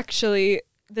 Yeah, actually,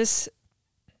 this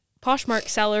Poshmark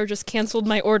seller just canceled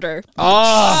my order.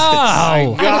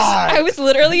 Oh, I was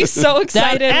literally so That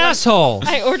excited. when asshole.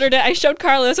 I ordered it. I showed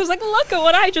Carlos. I was like, look at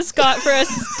what I just got for a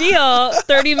steal.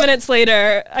 30 minutes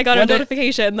later, I got a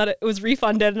notification that it was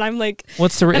refunded. And I'm like,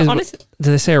 What's the and reason? honest-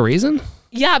 Did they say a reason?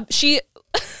 yeah, she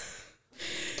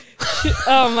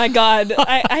oh my God.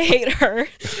 I hate her.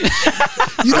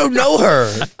 You don't know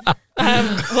her.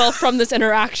 Well, from this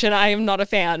interaction, I am not a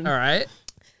fan. All right.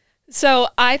 So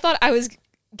I thought I was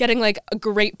getting like a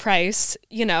great price.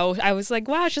 I was like,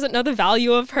 wow, she doesn't know the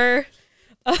value of her,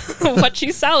 what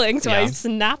she's selling. So I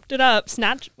snapped it up,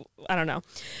 I don't know.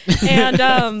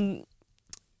 And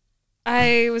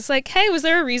I was like, hey, was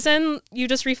there a reason you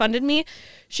just refunded me?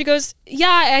 She goes,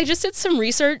 yeah, I just did some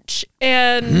research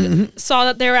and saw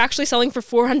that they were actually selling for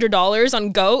 $400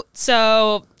 on GOAT.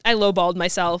 So I lowballed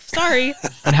myself. Sorry.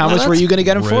 and how much were you going to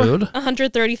get them for? Rude.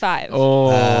 $135.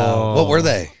 Oh. What were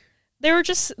they? They were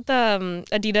just the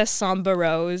Adidas Samba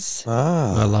Rose.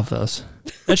 I love those.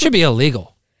 That should be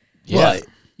illegal. Yeah. What?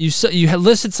 You had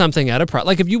listed something at a price.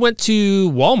 Like if you went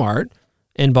to Walmart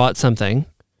and bought something,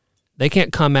 they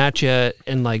can't come at you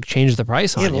and like change the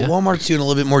price Yeah, on but you. Walmart's doing a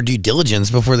little bit more due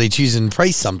diligence before they choose and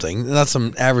price something. Not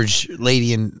some average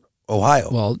lady in Ohio.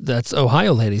 Well, that's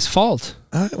Ohio lady's fault.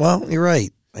 Well, you're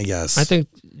right, I guess. I think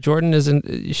Jordan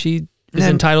she is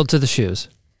entitled to the shoes.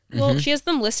 Well, she has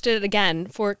them listed again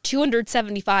for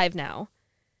 $275 now,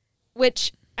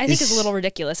 which I think is a little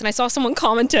ridiculous. And I saw someone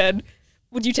commented,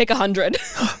 "Would you take 100?"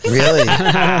 Really?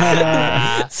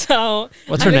 So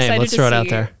What's I'm her name? excited Let's to throw it out see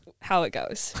there. How it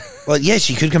goes. Well, yeah,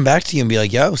 she could come back to you and be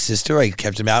like, yo, sister, I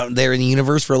kept him out there in the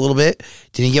universe for a little bit.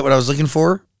 Didn't get what I was looking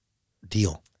for.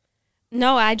 Deal.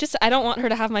 No, I don't want her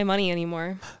to have my money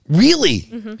anymore. Really?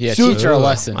 Yeah, So- teach her a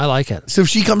lesson. I like it. So if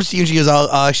she comes to you and she goes, I'll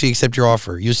actually accept your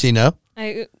offer, you'll say no?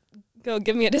 I go,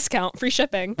 give me a discount, free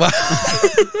shipping,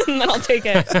 and then I'll take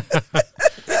it.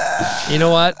 You know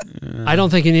what? I don't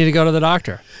think you need to go to the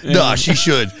doctor. No, she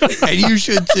should. And you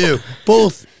should too.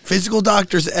 Both physical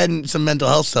doctors and some mental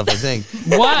health stuff, I think.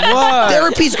 What?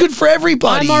 Therapy's good for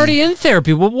everybody. I'm already in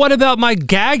therapy. Well, what about my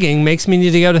gagging makes me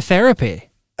need to go to therapy?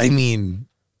 I mean,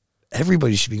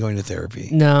 everybody should be going to therapy.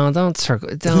 No, don't try to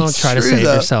true, save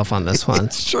though. yourself on this one.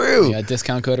 It's true. Yeah,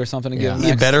 discount code or something to Yeah. give them You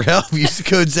next. better help. Use the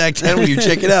code ZAC10 when you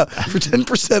check it out for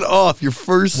 10% off your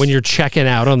first. When you're checking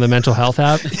out on the mental health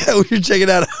app, yeah, when you're checking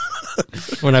out.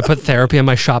 when I put therapy in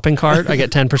my shopping cart, I get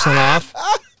 10% off.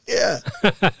 Yeah.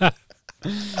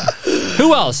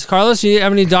 Who else? Carlos, you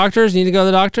have any doctors? Need to go to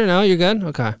the doctor? No, you're good?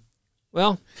 Okay.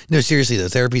 Well, No, seriously though,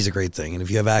 therapy is a great thing, and if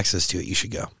you have access to it, you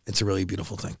should go. It's a really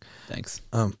beautiful thing. Thanks.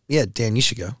 Yeah, Dan, you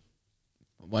should go.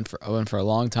 went for a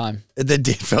long time. And then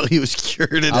Dan felt he was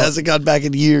cured and hasn't gone back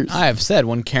in years. I have said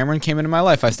when Cameron came into my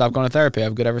life, I stopped going to therapy.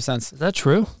 I've good ever since. Is that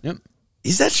true? Yep.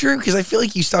 Is that true? Because I feel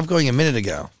like you stopped going a minute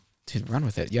ago. Dude, run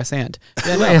with it. Yes, and.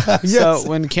 Yeah, no. So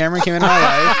when Cameron came into my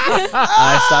life,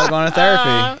 I stopped going to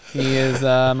therapy. He is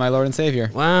my Lord and Savior.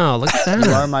 Wow, look at You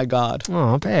that. are my God.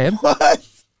 Oh, babe. What?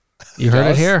 You heard it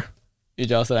Jealous? here. You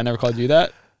jealous that I never called you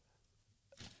that?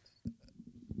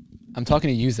 I'm talking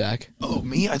to you, Zach. Oh,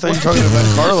 me? I thought you were talking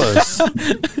about Carlos.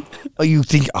 Oh, you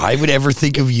think I would ever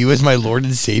think of you as my Lord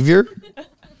and Savior?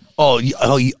 You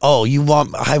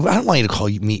want? I don't want you to call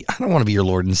you me. I don't want to be your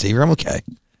Lord and Savior. I'm okay.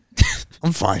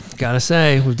 I'm fine. Gotta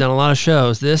say, we've done a lot of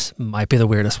shows. This might be the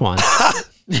weirdest one.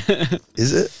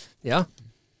 Is it? Yeah.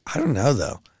 I don't know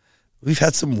though. We've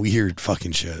had some weird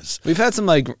fucking shows. We've had some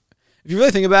if you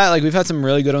really think about it, we've had some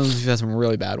really good ones. We've had some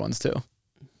really bad ones too.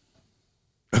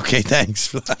 Okay, thanks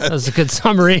for that. That was a good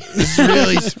summary. It's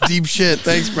really some deep shit.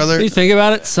 Thanks, brother. When you think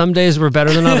about it, some days were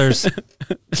better than others.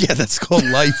 Yeah, that's called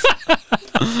life.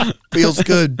 Feels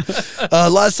good. A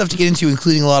lot of stuff to get into,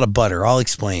 including a lot of butter. I'll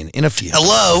explain in a few.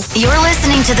 Hello. You're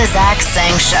listening to the Zach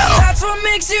Sang Show. That's what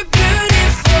makes you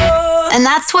beautiful. And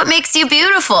that's what makes you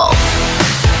beautiful.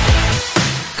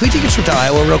 Can we take a trip to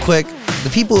Iowa real quick? The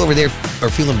people over there are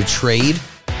feeling betrayed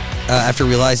after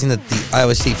realizing that the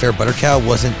Iowa State Fair butter cow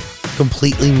wasn't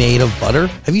completely made of butter.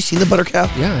 Have you seen the butter cow?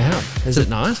 Yeah, I have. Is it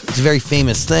not? It's a very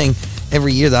famous thing.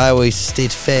 Every year, the Iowa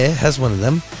State Fair has one of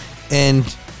them. And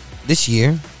this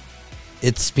year,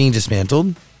 it's being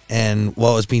dismantled. And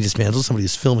while it was being dismantled, somebody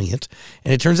was filming it.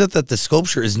 And it turns out that the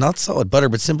sculpture is not solid butter,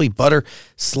 but simply butter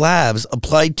slabs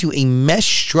applied to a mesh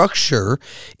structure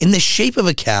in the shape of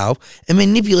a cow and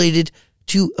manipulated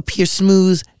to appear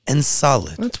smooth and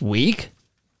solid. That's weak.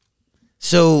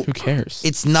 So Who cares?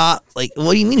 it's not like,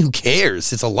 what do you mean who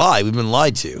cares? It's a lie. We've been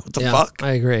lied to. What the Yeah, fuck?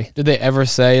 I agree. Did they ever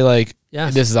say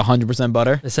Yes. this is 100%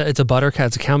 butter? They said it's a butter cow.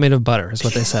 It's a cow made of butter, is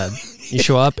what they said. You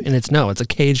show up and it's a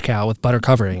cage cow with butter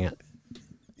covering it.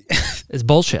 It's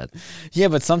bullshit. Yeah,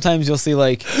 but sometimes you'll see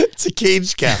It's a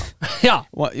caged cow. Yeah.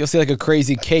 you'll see a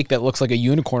crazy cake that looks like a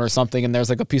unicorn or something, and there's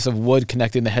a piece of wood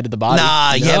connecting the head to the body.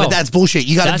 Nah, yeah, No. but that's bullshit.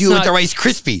 You got to That's do it with not- the Rice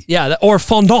Krispie. Yeah, or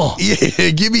fondant. Yeah,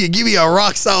 give me a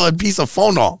rock solid piece of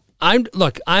fondant.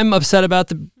 I'm upset about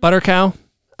the butter cow,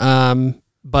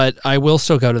 but I will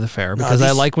still go to the fair because I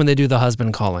these- like when they do the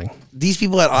husband calling. These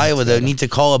people at Iowa though need to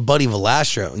call up Buddy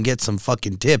Velastro and get some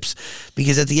fucking tips,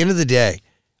 because at the end of the day,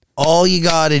 all you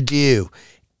got to do,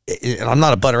 and I'm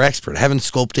not a butter expert, haven't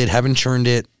sculpted, haven't churned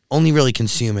it, only really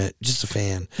consume it, just a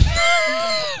fan.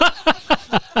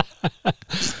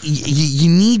 you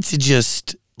need to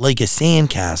just, like a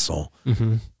sandcastle,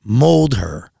 mold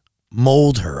her.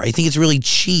 I think it's really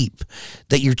cheap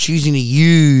that you're choosing to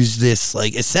use this,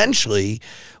 like, essentially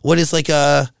what is like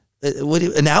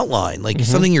an outline, like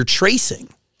something you're tracing.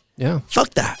 Yeah,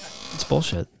 Fuck that. it's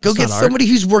bullshit. Go It's get not art. somebody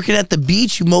who's working at the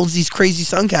beach who molds these crazy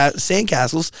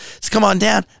sandcastles to come on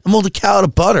down and mold a cow out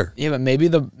of butter. Yeah, but maybe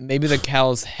the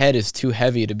cow's head is too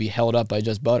heavy to be held up by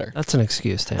just butter. That's an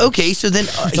excuse, Tam. Okay, so then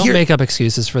Don't make up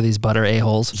excuses for these butter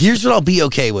a-holes. here's what I'll be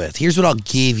okay with. Here's what I'll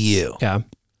give you. Yeah.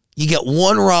 You get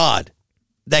one rod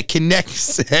that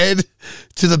connects the head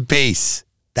to the base.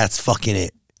 That's fucking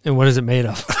it. And what is it made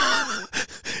of?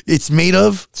 It's made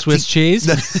of Swiss cheese?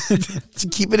 to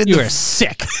keep it in You the are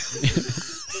sick.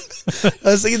 I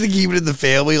was thinking to keep it in the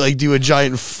family, like do a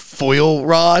giant foil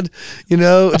rod,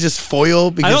 just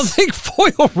foil. Because I don't think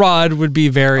foil rod would be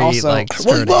very Also-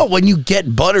 sturdy. Well, when you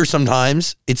get butter,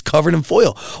 sometimes it's covered in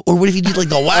foil. Or what if you do like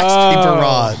the wax paper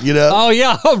rod? Oh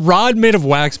yeah, a rod made of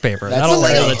wax paper. That'll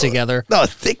like hold a- it together. No,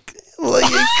 thick. Like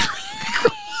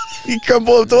you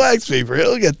crumble up the wax paper,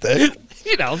 it'll get there.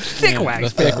 Thick The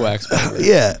wax. thick wax paper.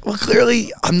 Yeah. Well,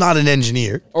 clearly, I'm not an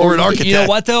engineer or an architect. You know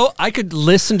what though? I could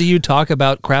listen to you talk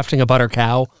about crafting a butter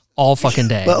cow all fucking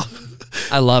day. Well,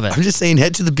 I love it. I'm just saying,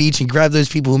 head to the beach and grab those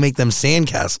people who make them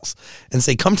sandcastles and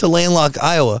say, come to landlocked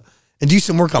Iowa and do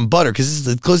some work on butter, because this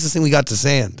is the closest thing we got to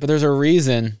sand. But there's a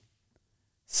reason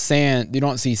you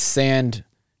don't see sand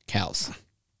cows.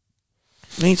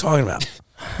 What are you talking about?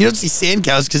 You don't see sand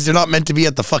cows because they're not meant to be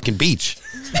at the fucking beach.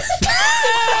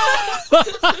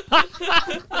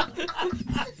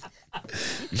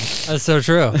 That's so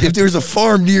true. If there was a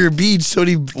farm near a beach,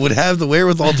 somebody would have the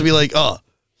wherewithal to be like, oh,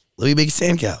 let me make a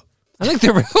sand cow. I think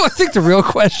the real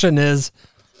question is,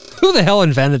 who the hell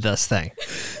invented this thing?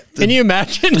 Can you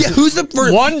imagine? Yeah, who's the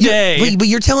first? One day. But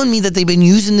you're telling me that they've been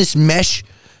using this mesh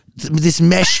this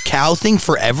mesh cow thing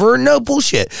forever? No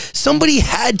bullshit. Somebody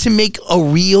had to make a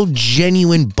real,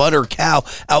 genuine butter cow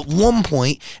at one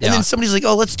point, and then somebody's like,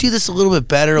 "Oh, let's do this a little bit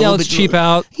better, a little let's bit cheap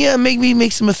out. Yeah,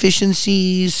 make some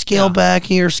efficiencies, scale back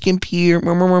here, skimp here,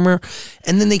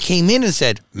 and then they came in and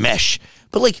said mesh."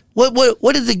 But like,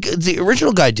 what did the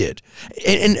original guy did?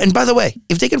 And by the way,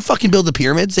 if they can fucking build the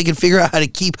pyramids, they can figure out how to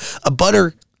keep a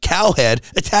butter cow head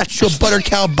attached to a butter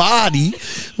cow body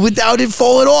without it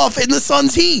falling off in the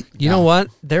sun's heat. You know what?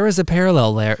 There is a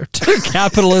parallel there to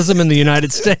capitalism in the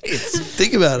United States.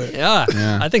 Think about it.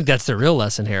 Yeah, I think that's the real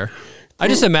lesson here. I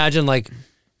just imagine like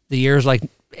the years like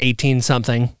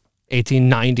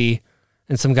 1890,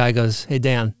 and some guy goes, "Hey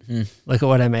Dan, look at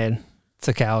what I made. It's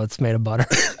a cow. It's made of butter."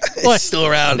 It's still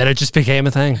around. And then it just became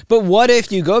a thing. But what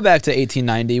if you go back to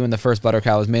 1890 when the first butter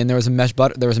cow was made and there was a mesh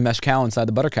cow inside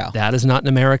the butter cow? That is not an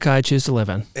America I choose to live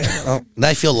in. Well,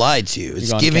 I feel lied to. It's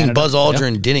going to giving Canada? Buzz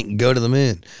Aldrin didn't go to the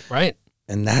moon. Right.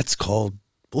 And that's called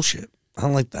bullshit. I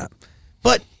don't like that.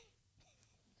 But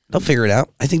they'll figure it out.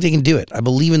 I think they can do it. I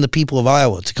believe in the people of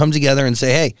Iowa to come together and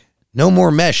say, hey, no more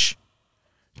mesh.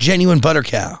 Genuine butter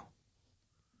cow.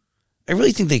 I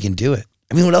really think they can do it.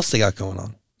 I mean, what else they got going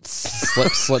on?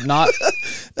 Slipknot.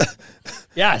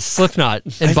 Yeah, Slipknot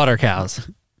and butter cows.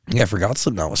 Yeah, I forgot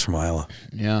Slipknot was from Iowa.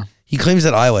 Yeah. He claims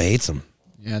that Iowa hates him.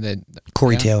 Yeah,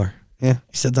 Corey Taylor. Yeah,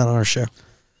 he said that on our show.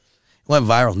 Went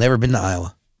viral. Never been to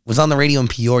Iowa. Was on the radio in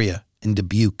Peoria, in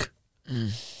Dubuque.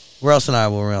 Where else in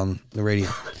Iowa were on the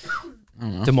radio?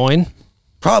 Des Moines.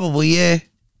 Probably, yeah.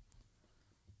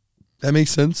 That makes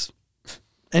sense.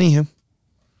 Anywho.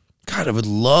 God, I would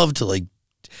love to like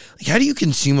how do you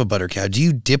consume a butter cow? Do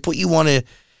you dip what you want to,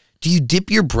 do you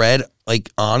dip your bread like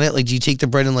on it? Like do you take the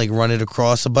bread and like run it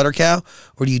across a butter cow?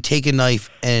 Or do you take a knife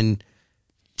and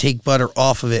take butter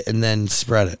off of it and then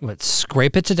spread it? What,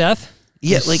 scrape it to death?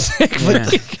 Yeah, like,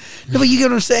 but you get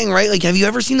what I'm saying, right? Like, have you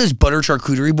ever seen those butter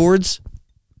charcuterie boards?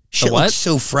 Shit what? looks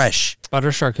so fresh. Butter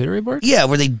charcuterie board? Yeah,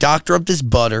 where they doctor up this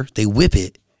butter, they whip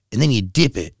it, and then you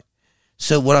dip it.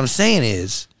 So what I'm saying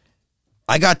is,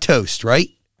 I got toast, right?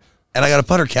 And I got a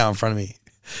butter cow in front of me.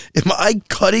 Am I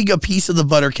cutting a piece of the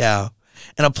butter cow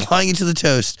and applying it to the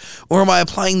toast, or am I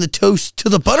applying the toast to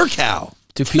the butter cow?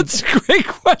 That's a great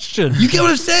question. You get what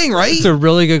I'm saying, right? It's a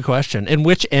really good question. And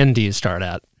which end do you start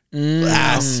at?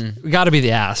 Ass. Got to be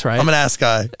the ass, right? I'm an ass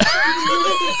guy.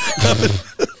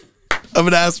 I'm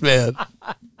an ass man.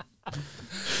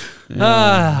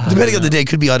 Depending on the day,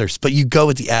 could be udders, but you go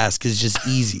with the ass because it's just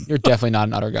easy. You're definitely not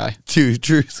an udder guy. Dude,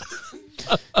 truth.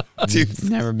 Dude,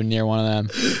 Never been near one of them.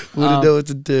 wouldn't know what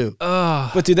to do.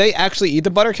 But do they actually eat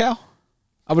the butter cow?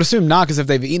 I would assume not, because if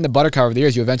they've eaten the butter cow over the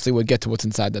years, you eventually would get to what's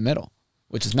inside the middle,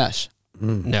 which is mesh.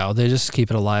 No, they just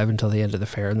keep it alive until the end of the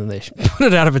fair, and then they put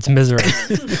it out of its misery.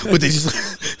 Would they just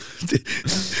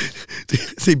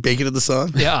they bake it in the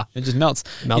sun? Yeah. It just melts.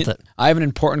 Melt it. I have an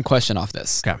important question off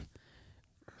this. Okay.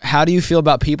 How do you feel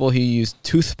about people who use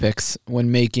toothpicks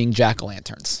when making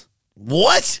jack-o'-lanterns?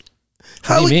 What?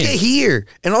 How do you would mean? get here?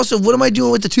 And also, what am I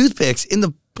doing with the toothpicks in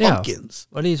the pumpkins?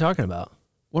 What are you talking about?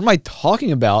 What am I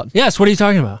talking about? Yes, what are you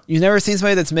talking about? You've never seen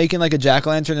somebody that's making like a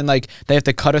jack-o'-lantern and like they have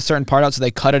to cut a certain part out, so they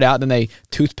cut it out, then they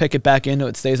toothpick it back in so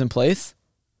it stays in place?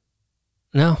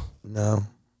 No. No.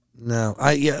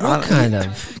 What kind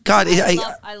of? God,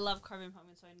 I love carving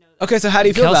pumpkins, so I know that. Okay, so how do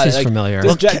you feel about Kelsey's it? Like, familiar.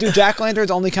 do jack-o'-lanterns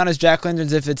only count as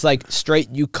jack-o'-lanterns if it's like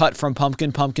straight you cut from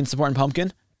pumpkin supporting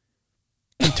pumpkin?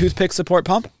 And toothpicks support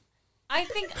pump? I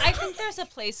think there's a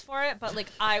place for it, but like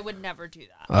I would never do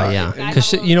that. Oh, yeah. Like, I Because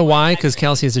have a you know little why? more Because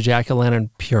Kelsey is a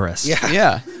jack-o'-lantern purist.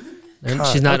 Yeah. And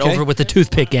she's not okay. over with the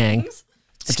toothpick gang.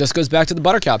 It just goes back to the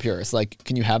butter cow purist. Like,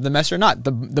 can you have the mesh or not?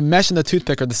 The mesh and the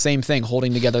toothpick are the same thing,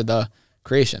 holding together the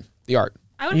creation, the art.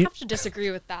 I would have to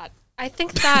disagree with that. I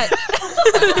think that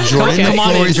Jordan, Come on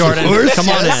the floor in, is Jordan. yours. Come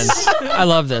on in. I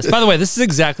love this. By the way, this is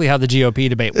exactly how the GOP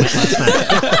debate went last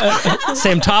night.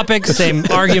 Same topic, same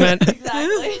argument.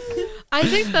 Exactly. I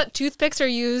think that toothpicks are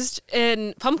used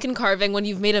in pumpkin carving when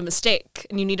you've made a mistake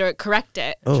and you need to correct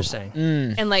it Interesting.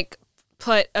 and like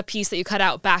put a piece that you cut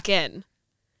out back in.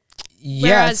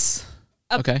 Yes.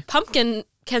 Whereas a pumpkin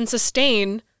can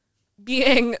sustain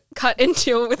being cut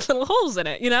into with little holes in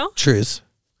it, you know? Truth.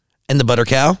 And the butter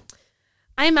cow?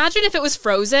 I imagine if it was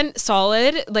frozen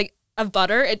solid, like of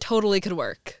butter, it totally could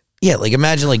work. Yeah, like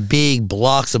imagine like big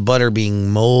blocks of butter being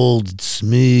molded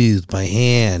smooth by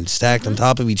hand, stacked on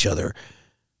top of each other,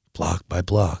 block by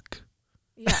block.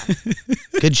 Yeah.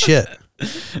 Good shit.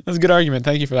 That's a good argument.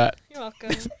 Thank you for that. You're welcome.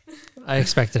 I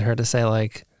expected her to say,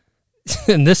 like,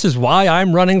 and this is why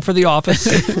I'm running for the office.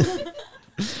 I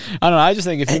don't know. I just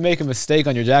think if you make a mistake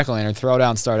on your jack-o'-lantern, throw it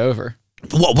out and start over.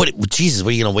 What? Jesus, what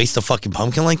are you gonna waste a fucking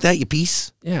pumpkin like that? You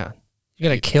piece. Yeah. You're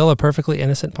going to kill a perfectly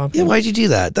innocent pumpkin? Yeah. Why'd you do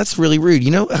that? That's really rude.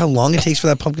 You know how long it takes for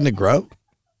that pumpkin to grow?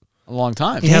 A long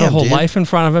time. He had a Damn, whole dude. life in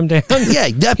front of him, Dan. Yeah,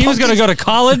 He was going to go to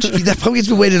college. That pumpkin's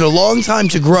been waiting a long time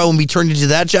to grow and be turned into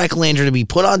that jack-o'-lantern to be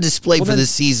put on display for then- this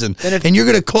season. then And you're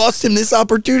going to cost him this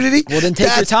opportunity? Well, then take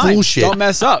That's your time. bullshit. Don't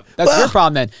mess up. That's Well, your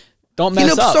problem then. Don't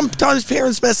mess up. Sometimes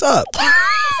parents mess up.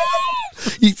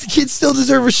 Kids still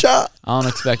deserve a shot. I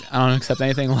don't accept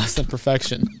anything less than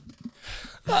perfection.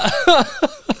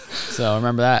 So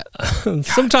remember that.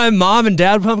 Sometime mom and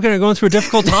dad pumpkin are going through a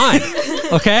difficult time.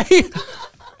 Okay?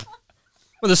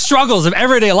 Well, the struggles of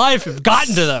everyday life have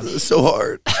gotten to them. So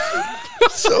hard.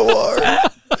 So hard.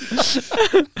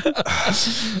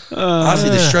 Honestly,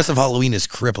 the stress of Halloween is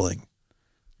crippling.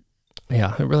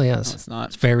 Yeah, it really is. It's not.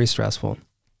 It's very stressful.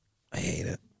 I hate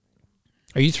it.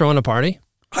 Are you throwing a party?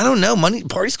 I don't know.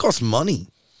 Parties cost money.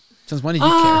 Since when did you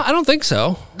care? I don't think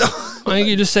so. I think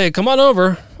you just say, come on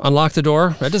over, unlock the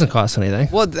door. That doesn't cost anything.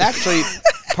 Well, actually,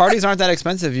 parties aren't that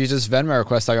expensive. You just Venmo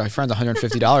request like my friends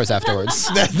 $150 afterwards.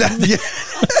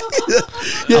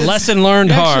 A lesson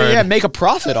learned hard. Actually, yeah, make a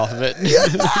profit off of it. Yeah,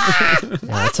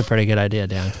 that's a pretty good idea,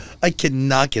 Dan. I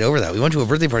cannot get over that. We went to a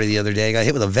birthday party the other day. I got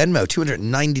hit with a Venmo,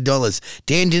 $290.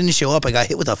 Dan didn't show up. I got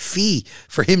hit with a fee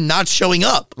for him not showing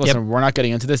up. Listen, we're not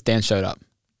getting into this. Dan showed up.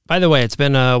 By the way, it's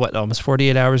been almost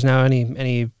 48 hours now.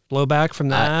 Any blowback from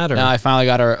that? No, I finally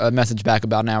got a message back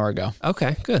about an hour ago.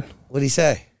 Okay, good. What did he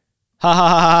say? Ha ha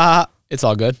ha ha ha. It's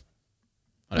all good.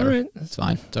 Whatever. All right. It's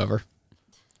fine. It's over.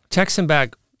 Text him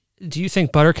back. Do you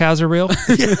think butter cows are real? Zach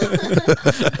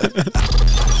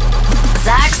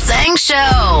Sang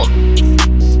Show.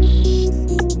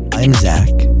 I'm Zach.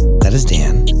 That is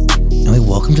Dan. And we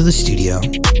welcome to the studio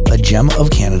a gem of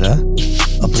Canada,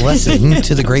 a blessing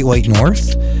to the Great White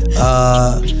North.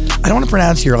 I don't want to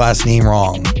pronounce your last name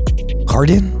wrong.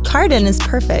 Cardin? Cardin is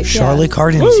perfect. Charlotte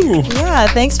Cardin. Yeah,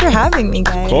 thanks for having me,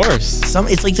 guys. Of course.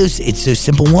 It's like those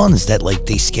simple ones that like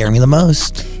they scare me the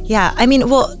most. Yeah, I mean,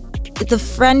 well, the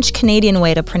French Canadian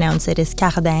way to pronounce it is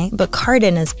Cardin, but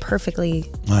Cardin is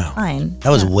perfectly fine.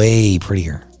 That was way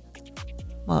prettier.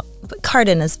 Well, but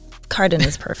Cardin is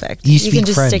perfect. You speak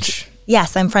just French?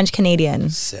 Yes, I'm French Canadian.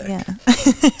 Sick. Yeah.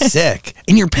 Sick.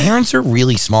 And your parents are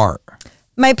really smart.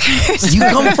 My parents. You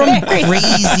come from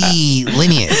crazy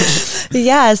lineage.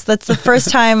 Yes, that's the first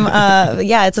time.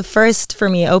 It's a first for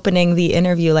me opening the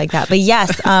interview like that. But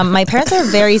yes, my parents are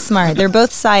very smart. They're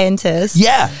both scientists.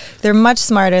 Yeah. They're much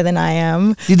smarter than I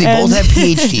am. Dude, they both have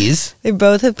PhDs. They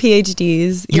both have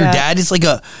PhDs. Your yeah. dad is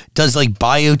does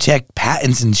biotech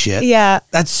patents and shit. Yeah.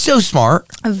 That's so smart.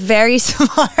 Very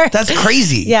smart. That's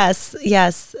crazy. Yes.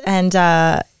 And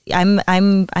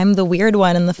I'm the weird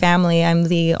one in the family. I'm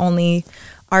the only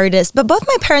artist. But both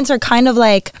my parents are kind of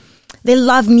like, they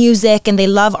love music and they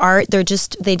love art. They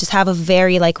just have a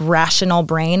very rational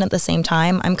brain at the same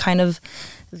time. I'm kind of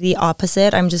the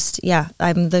opposite. I'm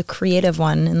the creative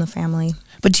one in the family.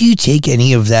 But do you take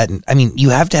any of that? I mean, you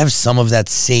have to have some of that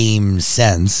same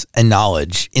sense and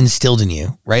knowledge instilled in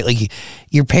you, right? Like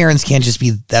your parents can't just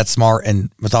be that smart and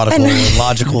methodical and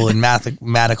logical and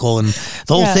mathematical and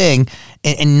the whole thing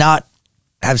and not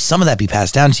have some of that be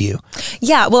passed down to you.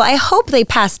 Yeah, well, I hope they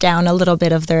pass down a little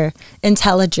bit of their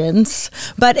intelligence,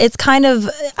 but it's kind of,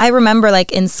 I remember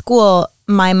in school,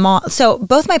 my mom, so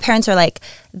both my parents are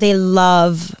they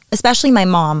love, especially my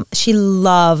mom, she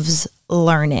loves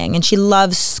learning and she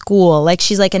loves school.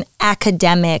 She's an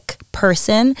academic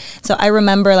person. So I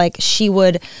remember she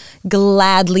would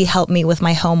gladly help me with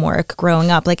my homework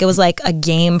growing up. It was a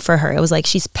game for her. It was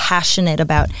she's passionate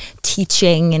about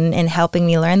teaching and helping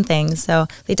me learn things. So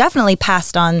they definitely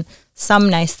passed on some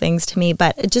nice things to me,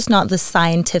 but just not the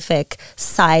scientific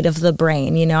side of the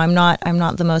brain. I'm not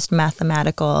the most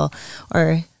mathematical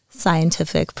or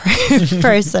scientific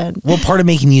person. What part of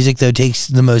making music though takes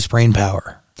the most brain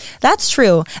power? That's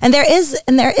true. And there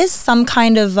is some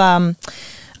kind of, I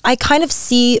kind of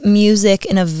see music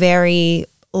in a very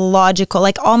logical,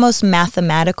 almost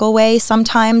mathematical way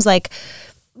sometimes.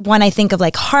 When I think of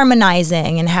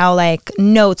harmonizing and how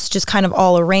notes just kind of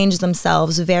all arrange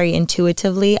themselves very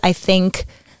intuitively, I think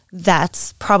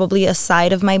that's probably a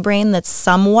side of my brain that's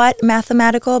somewhat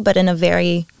mathematical, but in a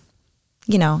very,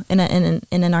 in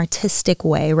an artistic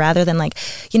way rather than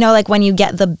when you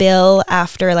get the bill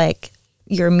after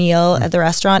your meal at the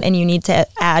restaurant and you need to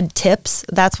add tips,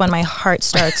 that's when my heart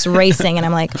starts racing and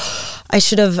I'm I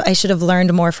should have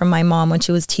learned more from my mom when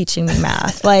she was teaching me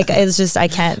math. Like it's just I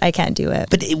can't do it.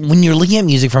 But when you're looking at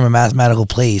music from a mathematical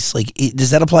place, like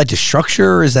does that apply to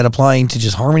structure? Or is that applying to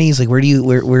just harmonies? Like where do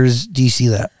you see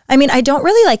that? I mean, I don't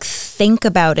really like think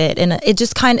about it, and it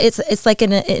just kind of it's like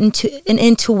an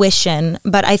intuition.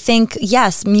 But I think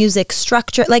yes, music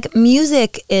structure, like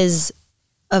music is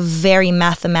a very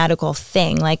mathematical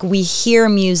thing. Like we hear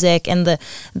music and the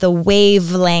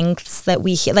wavelengths that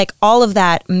we hear, like all of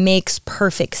that makes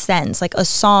perfect sense. Like a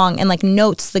song and like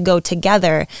notes that go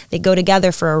together, they go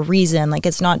together for a reason. Like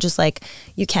it's not just like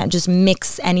you can't just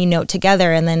mix any note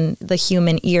together and then the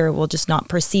human ear will just not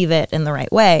perceive it in the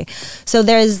right way. So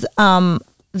there is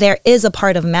a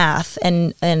part of math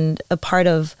and a part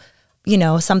of, you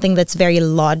know, something that's very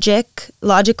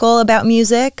logical about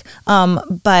music.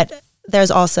 But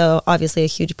there's also obviously a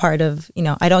huge part of, you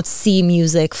know, I don't see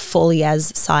music fully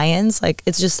as science. Like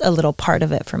it's just a little part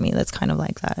of it for me that's kind of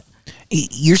like that.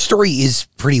 Your story is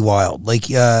pretty wild. Like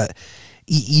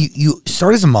you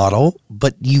start as a model,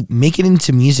 but you make it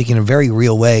into music in a very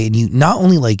real way. And you not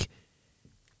only like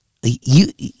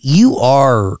you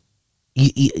are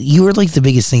like the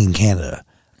biggest thing in Canada.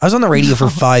 I was on the radio for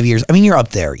 5 years. I mean, you're up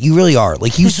there. You really are.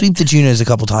 Like you sweep the Junos a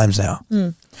couple times now.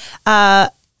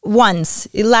 Once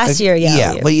last year,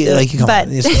 yeah. But like you come on,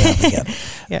 this can happen again.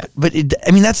 Yeah. But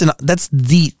I mean, that's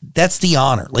the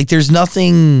honor. Like, there's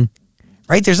nothing,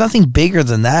 right? There's nothing bigger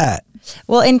than that.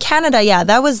 Well, in Canada, yeah,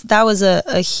 that was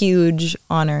a huge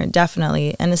honor,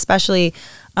 definitely, and especially,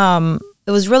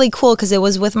 it was really cool because it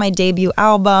was with my debut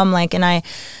album. Like, and I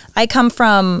come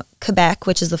from Quebec,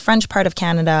 which is the French part of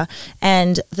Canada,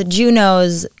 and the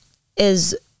Junos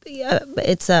is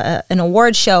it's an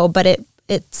award show, but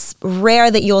it's rare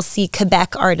that you'll see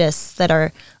Quebec artists that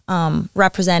are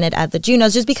represented at the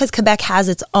Junos, just because Quebec has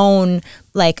its own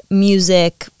like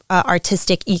music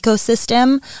artistic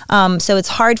ecosystem. So it's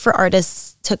hard for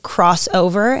artists to cross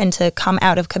over and to come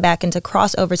out of Quebec and to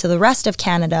cross over to the rest of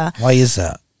Canada. Why is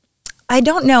that? I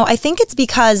don't know. I think it's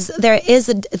because there is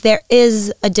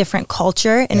a different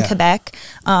culture in Quebec.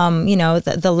 You know,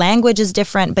 the language is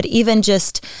different, but even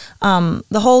just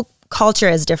the whole culture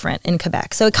is different in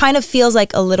Quebec. So it kind of feels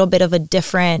like a little bit of a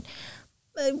different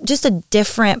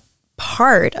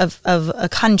part of a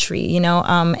country, you know,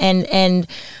 and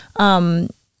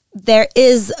there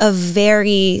is a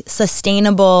very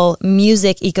sustainable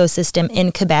music ecosystem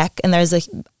in Quebec, and there's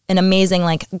an amazing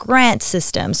like grant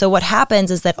system. So what happens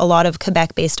is that a lot of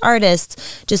Quebec-based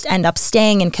artists just end up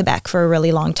staying in Quebec for a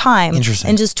really long time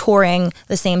and just touring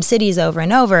the same cities over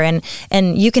and over.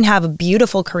 And you can have a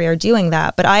beautiful career doing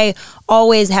that. But I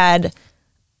always had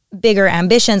bigger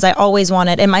ambitions. I always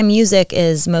wanted, and my music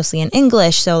is mostly in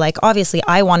English. So like, obviously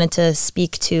I wanted to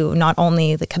speak to not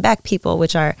only the Quebec people,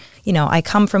 which are, you know, I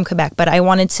come from Quebec, but I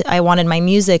wanted my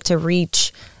music to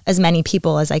reach as many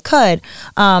people as I could.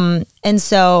 And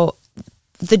so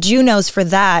the Junos for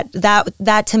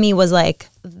that to me was like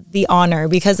the honor,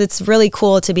 because it's really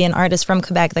cool to be an artist from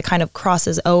Quebec that kind of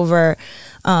crosses over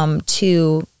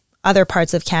to other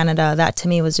parts of Canada. That to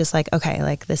me was just like, okay,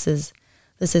 like this is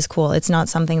cool. It's not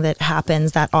something that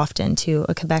happens that often to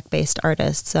a Quebec-based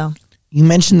artist. So you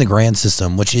mentioned the grant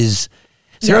system, which is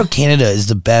Canada is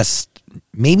the best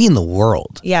maybe in the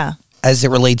world. Yeah. As it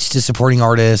relates to supporting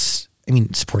artists. I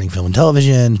mean, supporting film and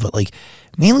television, but like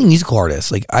mainly musical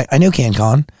artists. Like I know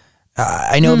CanCon.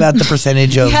 I know about the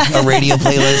percentage of a radio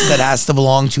playlist that has to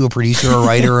belong to a producer, a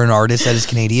writer, or an artist that is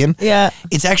Canadian. Yeah.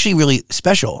 It's actually really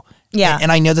special. Yeah.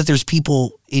 And I know that there's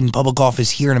people in public office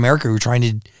here in America who are trying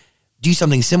to do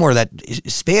something similar that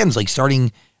spans like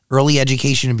starting early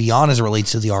education and beyond as it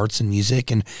relates to the arts and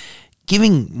music, and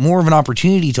giving more of an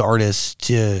opportunity to artists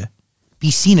to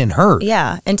be seen and heard.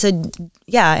 Yeah. And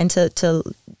to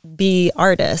be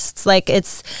artists. Like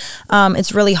it's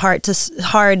really hard to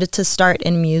start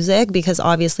in music, because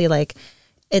obviously like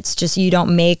it's just, you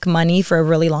don't make money for a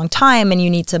really long time, and you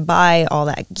need to buy all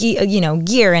that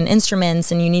gear and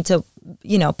instruments, and you need to,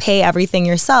 you know, pay everything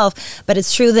yourself. But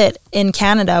it's true that in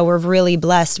Canada we're really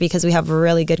blessed because we have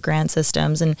really good grant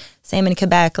systems, and same in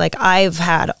Quebec. Like I've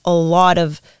had a lot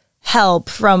of help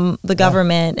from the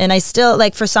government, and I still,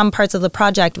 like, for some parts of the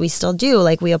project we still do,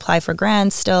 like we apply for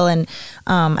grants still, and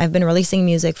I've been releasing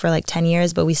music for like 10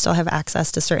 years, but we still have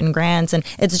access to certain grants, and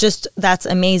it's just, that's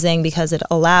amazing because it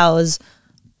allows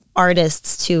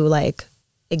artists to like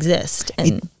exist,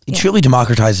 and it truly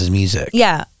democratizes music.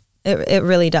 Yeah, it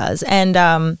really does. And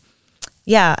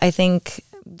I think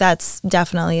that's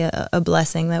definitely a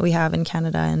blessing that we have in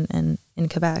Canada and in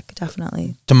Quebec.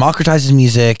 Definitely democratizes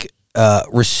music,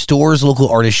 restores local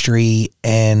artistry,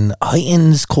 and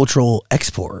heightens cultural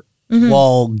export.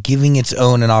 while giving its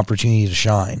own an opportunity to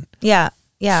shine. Yeah.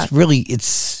 Yeah.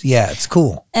 It's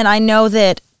cool. And I know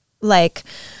that, like,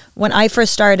 when I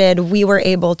first started, we were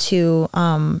able to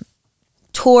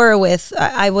tour with,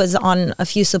 I was on a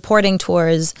few supporting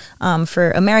tours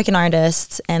for American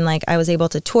artists, and like I was able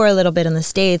to tour a little bit in the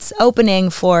States, opening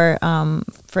for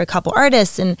a couple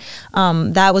artists, and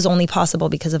that was only possible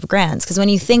because of grants. Because when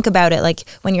you think about it, like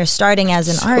when you're starting as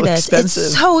an artist, it's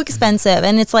so expensive,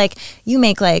 and it's like you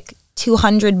make like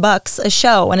 $200 a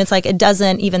show, and it's like it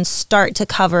doesn't even start to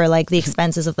cover like the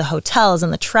expenses of the hotels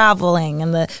and the traveling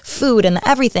and the food and the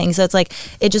everything. So it's like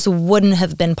it just wouldn't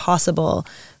have been possible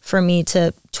for me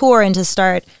to tour and to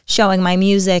start showing my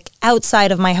music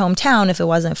outside of my hometown if it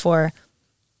wasn't for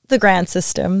the grant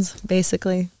systems,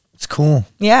 basically. It's cool.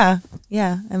 Yeah,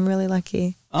 I'm really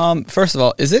lucky. First of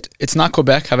all, it's not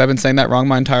Quebec? Have I been saying that wrong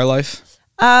my entire life?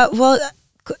 Well,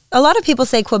 a lot of people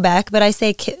say Quebec, but I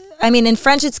say, in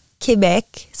French it's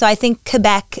Quebec, so I think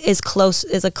Quebec is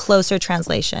a closer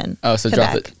translation. Oh, so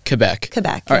Quebec. drop it. Quebec.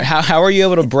 Quebec. All right. How are you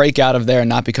able to break out of there and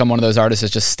not become one of those artists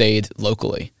that just stayed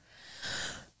locally?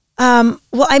 Well,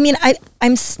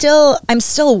 I'm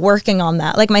still working on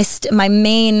that. Like my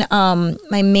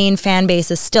main fan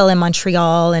base is still in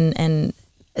Montreal, and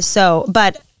so,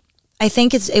 but I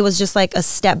think it was just like a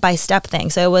step-by-step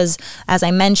thing. So it was, as I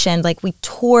mentioned, like we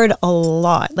toured a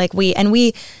lot, like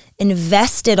we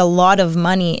invested a lot of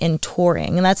money in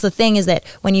touring. And that's the thing, is that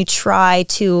when you try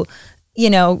to,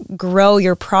 grow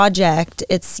your project,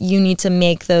 you need to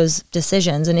make those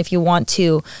decisions. And if you want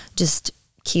to just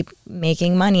keep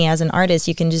making money as an artist,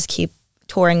 you can just keep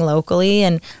touring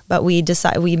locally. But we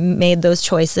made those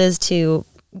choices to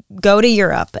go to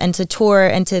Europe and to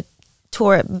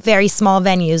tour very small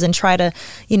venues and try to,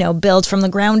 build from the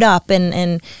ground up.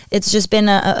 And it's just been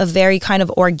a very kind of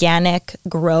organic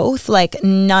growth. Like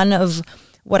none of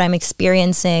what I'm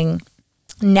experiencing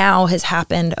now has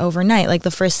happened overnight. Like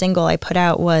the first single I put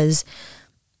out was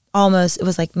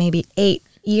like maybe 8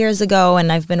 years ago,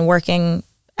 and I've been working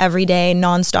every day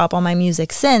nonstop on my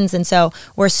music since. And so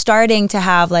we're starting to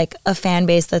have like a fan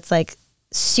base that's like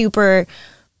super,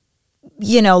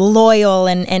 loyal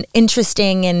and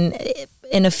interesting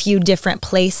in a few different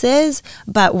places,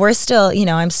 but we're still,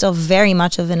 I'm still very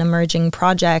much of an emerging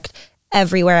project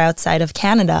everywhere outside of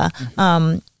Canada.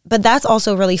 But that's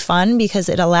also really fun because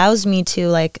it allows me to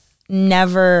like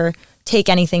never take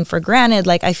anything for granted.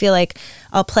 Like I feel like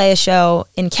I'll play a show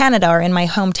in Canada or in my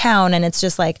hometown, and it's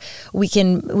just like we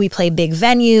play big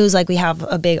venues, like we have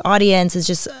a big audience. It's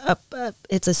just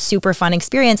it's a super fun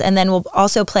experience. And then we'll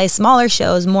also play smaller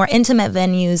shows, more intimate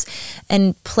venues,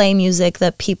 and play music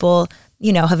that people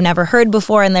have never heard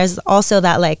before. And there's also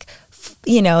that like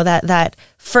that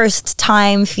first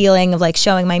time feeling of like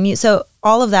showing my music. So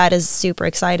all of that is super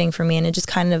exciting for me, and it just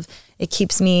kind of it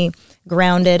keeps me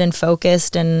grounded and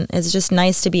focused, and it's just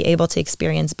nice to be able to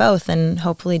experience both and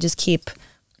hopefully just keep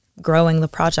growing the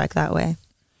project that way.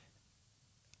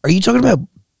 Are you talking about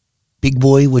Big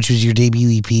Boy, which was your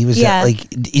debut EP?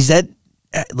 Is that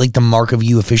like the mark of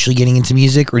you officially getting into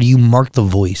music, or do you mark The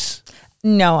Voice?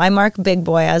 No, I mark Big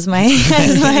Boy as my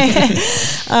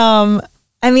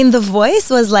The Voice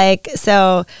was like,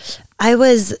 so I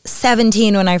was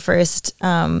 17 when I first,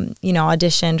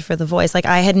 auditioned for The Voice. Like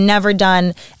I had never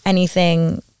done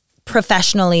anything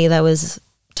professionally that was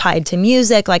tied to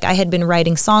music. Like I had been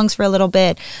writing songs for a little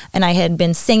bit, and I had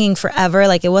been singing forever.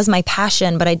 Like it was my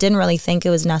passion, but I didn't really think it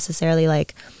was necessarily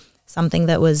like something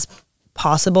that was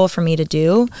possible for me to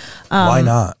do. Why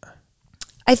not?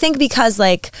 I think because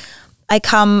like I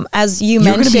come, as you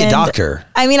mentioned, you're going to be a doctor.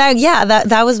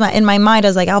 That was in my mind. I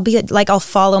was like, I'll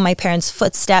follow my parents'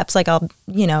 footsteps. Like I'll,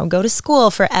 go to school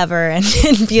forever and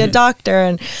be a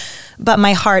doctor. But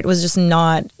my heart was just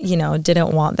not,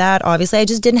 didn't want that. Obviously, I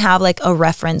just didn't have like a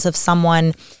reference of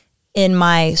someone in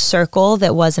my circle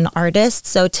that was an artist.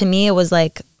 So to me, it was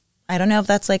like, I don't know if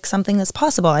that's like something that's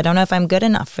possible. I don't know if I'm good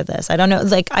enough for this. I don't know.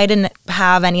 Like I didn't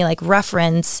have any like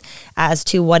reference as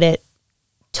to what it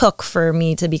took for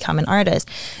me to become an artist.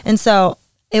 And so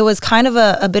it was kind of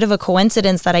a bit of a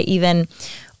coincidence that I even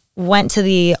went to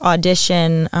the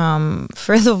audition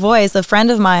for The Voice. A friend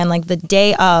of mine, like the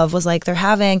day of, was like,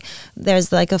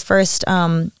 there's like a first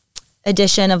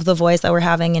edition of The Voice that we're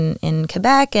having in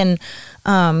Quebec, and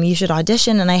you should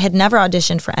audition. And I had never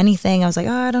auditioned for anything. I was like,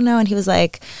 oh, I don't know. And he was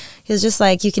just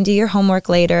like, you can do your homework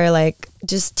later. Like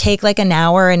just take like an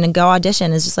hour and go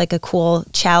audition. It's just like a cool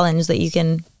challenge that you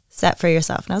can set for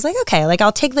yourself. And I was like, okay, like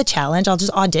I'll take the challenge. I'll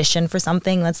just audition for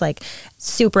something that's like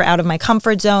super out of my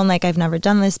comfort zone. Like I've never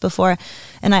done this before.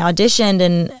 And I auditioned,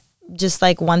 and just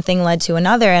like one thing led to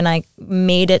another, and I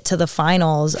made it to the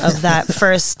finals of that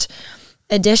first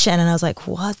edition, and I was like,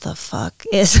 what the fuck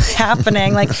is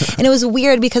happening? Like, and it was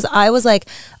weird because I was like,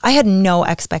 I had no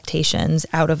expectations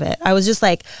out of it. I was just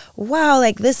like, wow,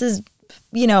 like this is,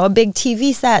 a big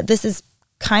TV set. This is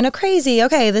kind of crazy.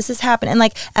 Okay, this is happening. And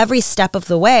like every step of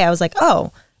the way, I was like,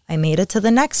 oh, I made it to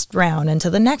the next round and to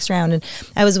the next round. And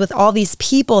I was with all these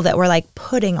people that were like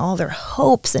putting all their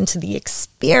hopes into the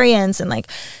experience. And I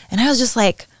was just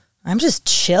like, I'm just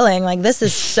chilling. Like, this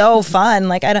is so fun.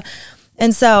 Like, but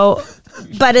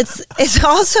it's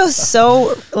also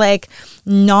so like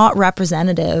not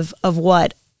representative of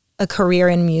what a career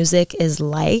in music is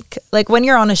like. Like when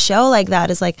you're on a show like that,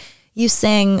 it's like you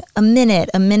sing a minute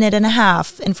and a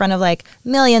half in front of like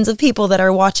millions of people that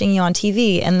are watching you on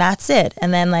TV, and that's it.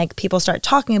 And then like people start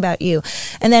talking about you.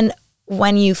 And then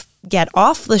when you get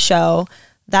off the show,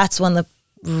 that's when the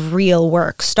real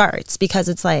work starts, because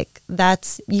it's like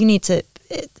you need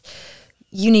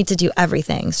to do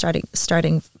everything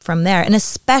starting from there. And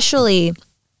especially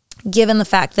given the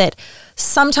fact that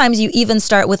sometimes you even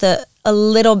start with a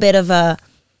little bit of a,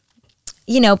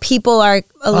 people are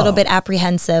a little bit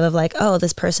apprehensive of like, oh,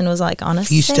 this person was like on a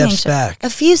few steps back. A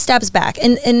few steps back.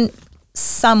 In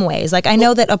some ways, like I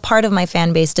know that a part of my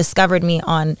fan base discovered me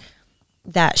on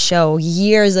that show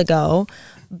years ago,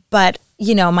 but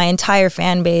my entire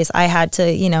fan base, I had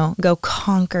to, go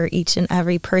conquer each and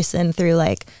every person through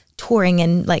like touring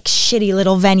in like shitty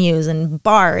little venues and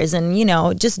bars and,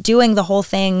 just doing the whole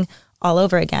thing all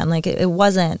over again. Like it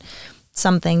wasn't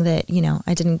something that,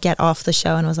 I didn't get off the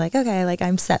show and was like, okay, like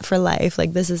I'm set for life.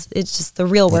 Like it's just the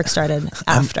real work started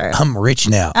after. I'm rich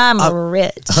now. I'm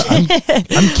rich.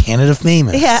 I'm Canada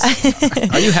famous. Yeah.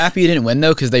 Are you happy you didn't win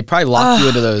though? Because they probably locked you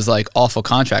into those like awful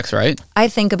contracts, right? I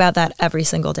think about that every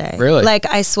single day. Really? Like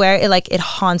I swear it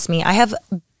haunts me. I have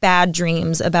bad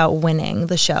dreams about winning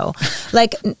the show.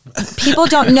 Like people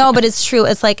don't know, but it's true.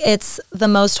 It's like, it's the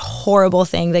most horrible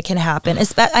thing that can happen.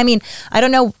 I mean, I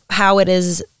don't know how it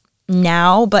is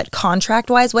now, but contract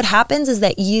wise, what happens is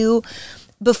that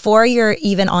before you're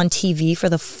even on TV for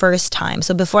the first time,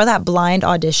 so before that blind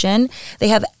audition, they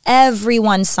have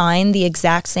everyone sign the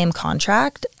exact same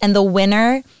contract, and the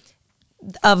winner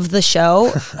of the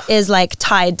show is like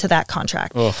tied to that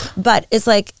contract. Ugh. But it's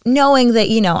like knowing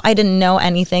that, I didn't know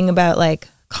anything about like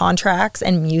contracts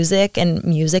and music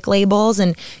labels,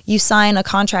 and you sign a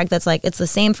contract that's like, it's the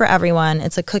same for everyone.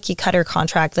 It's a cookie cutter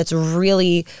contract that's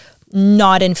really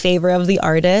not in favor of the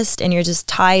artist, and you're just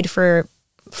tied for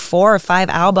 4 or 5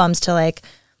 albums to like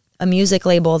a music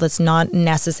label that's not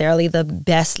necessarily the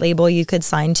best label you could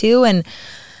sign to. And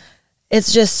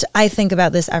it's just, I think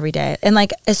about this every day. And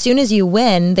like, as soon as you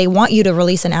win, they want you to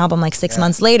release an album like 6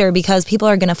 months later, because people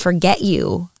are going to forget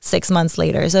you 6 months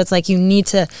later. So it's like,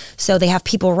 so they have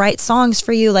people write songs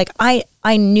for you. Like I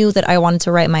knew that I wanted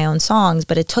to write my own songs,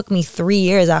 but it took me 3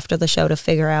 years after the show to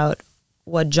figure out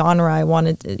what genre I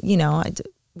wanted,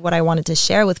 what I wanted to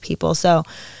share with people. So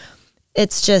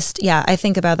it's just, I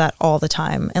think about that all the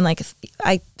time. And like,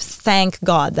 I thank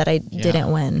God that I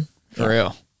didn't win. For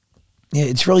real. Yeah,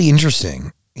 it's really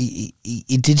interesting.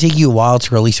 It did take you a while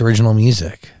to release original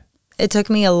music. It took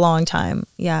me a long time.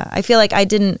 Yeah. I feel like I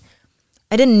didn't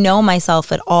know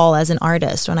myself at all as an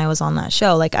artist when I was on that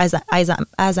show. Like as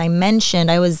I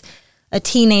mentioned, I was a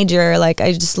teenager. Like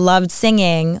I just loved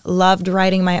singing, loved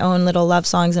writing my own little love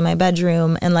songs in my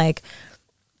bedroom. And like,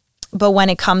 but when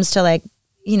it comes to like,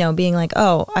 being like,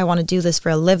 oh, I want to do this for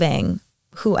a living,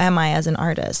 who am I as an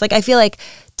artist? Like, I feel like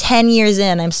 10 years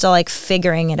in, I'm still like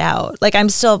figuring it out. Like I'm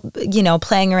still,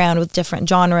 playing around with different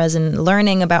genres and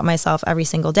learning about myself every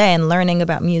single day and learning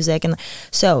about music. And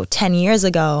so 10 years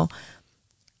ago,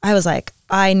 I was like,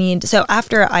 so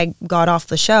after I got off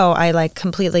the show, I like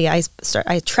completely, I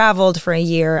traveled for a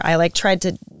year. I like tried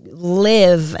to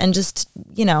live and just,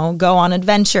 go on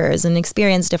adventures and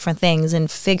experience different things and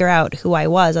figure out who I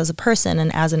was as a person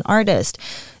and as an artist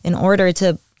in order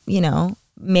to,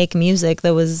 make music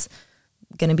that was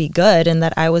going to be good and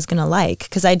that I was going to like.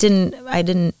 Cause I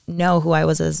didn't know who I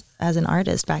was as an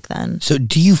artist back then. So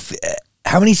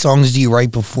how many songs do you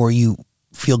write before you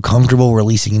feel comfortable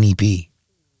releasing an EP?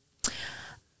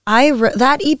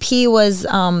 That EP was,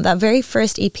 that very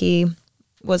first EP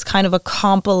was kind of a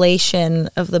compilation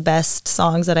of the best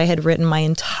songs that I had written my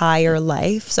entire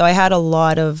life. So I had a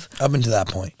lot of... Up until that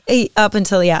point. Up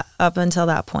until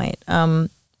that point.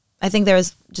 I think there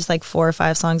was just like 4 or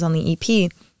 5 songs on the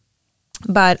EP.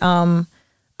 But I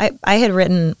had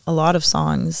written a lot of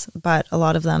songs, but a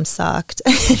lot of them sucked.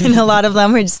 And a lot of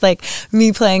them were just like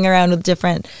me playing around with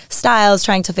different styles,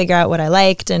 trying to figure out what I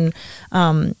liked. And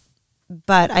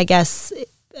but I guess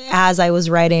as I was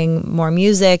writing more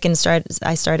music and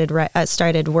I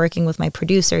started working with my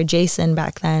producer Jason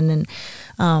back then,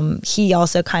 he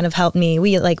also kind of helped me.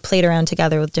 We like played around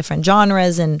together with different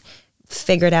genres and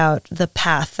figured out the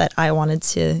path that I wanted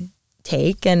to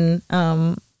take. And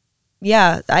I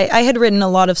had written a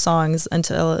lot of songs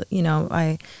until,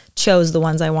 I chose the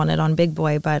ones I wanted on Big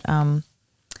Boy. But it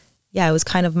was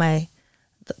kind of my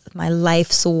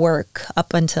life's work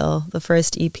up until the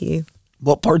first EP.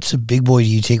 What parts of Big Boy do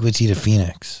you take with you to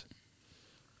Phoenix?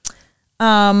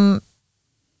 That's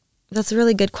a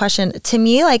really good question. To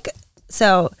me,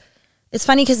 so it's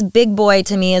funny because Big Boy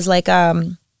to me is like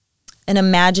an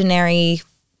imaginary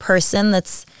person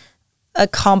that's a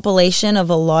compilation of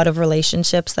a lot of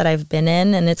relationships that I've been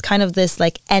in. And it's kind of this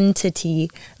like entity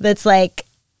that's like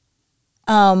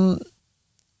an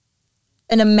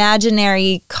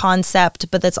imaginary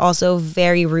concept, but that's also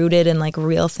very rooted in like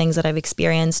real things that I've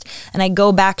experienced. And I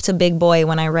go back to Big Boy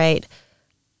when I write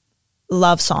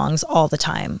love songs all the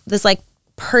time. This like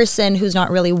person who's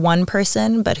not really one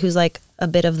person, but who's like a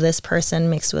bit of this person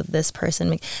mixed with this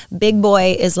person. Big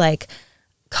Boy is like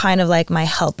kind of like my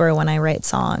helper when I write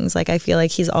songs. Like I feel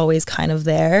like he's always kind of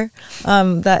there.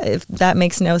 That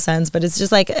makes no sense, but it's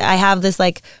just like I have this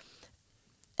like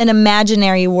an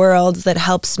imaginary world that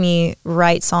helps me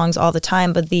write songs all the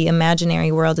time, but the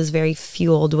imaginary world is very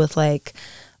fueled with like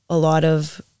a lot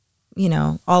of,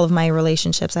 all of my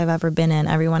relationships I've ever been in,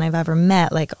 everyone I've ever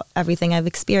met, like everything I've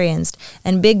experienced.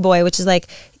 And Big Boy, which is like,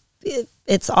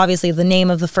 it's obviously the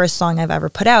name of the first song I've ever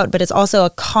put out, but it's also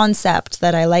a concept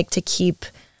that I like to keep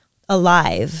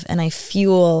alive, and I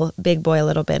fuel Big Boy a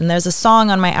little bit. And there's a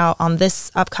song on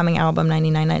this upcoming album,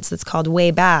 99 Nights, that's called Way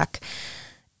Back.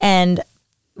 And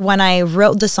when I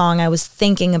wrote the song, I was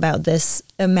thinking about this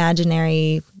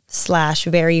imaginary /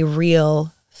 very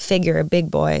real figure,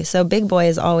 Big Boy. So Big Boy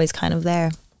is always kind of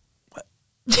there.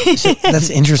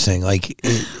 That's interesting. Like,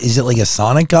 is it like a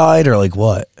sonic guide or like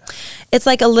what? It's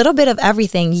like a little bit of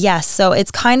everything. Yes. So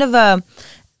it's kind of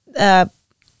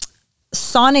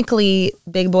sonically,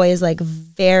 Big Boy is like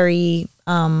very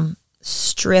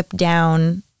stripped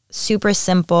down, super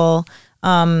simple.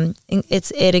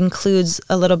 It includes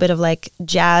a little bit of like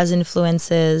jazz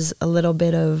influences, a little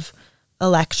bit of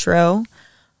electro,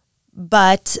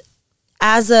 but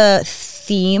as a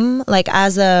theme, like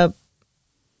as an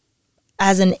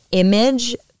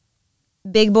image,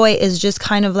 Big Boy is just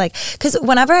kind of like, because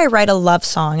whenever I write a love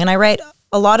song, and I write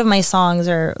a lot of my songs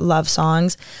are love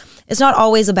songs, it's not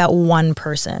always about one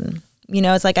person.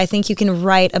 It's like I think you can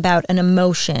write about an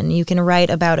emotion, you can write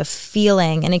about a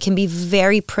feeling, and it can be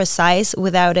very precise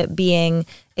without it being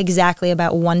exactly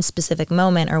about one specific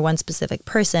moment or one specific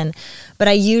person. But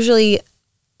I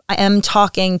am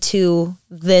talking to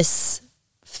this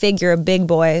figure, Big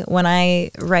Boy, when I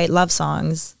write love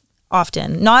songs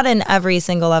often. Not in every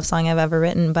single love song I've ever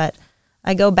written, but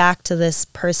I go back to this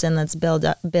person that's built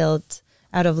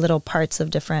out of little parts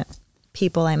of different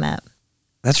people I met.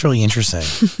 That's really interesting.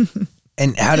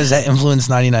 And how does that influence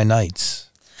 99 Nights?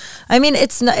 I mean,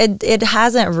 it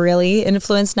hasn't really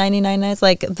influenced 99 Nights.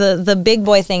 Like the Big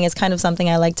Boy thing is kind of something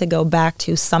I like to go back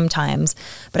to sometimes,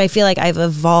 but I feel like I've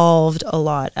evolved a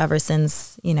lot ever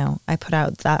since, I put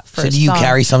out that first song. So do you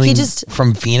carry something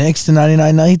from Phoenix to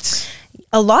 99 Nights?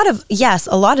 A lot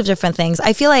of different things.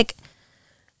 I feel like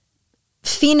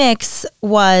Phoenix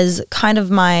was kind of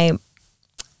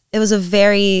it was a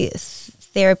very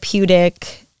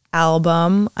therapeutic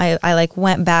album. I like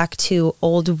went back to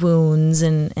old wounds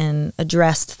and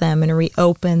addressed them and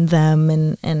reopened them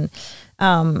and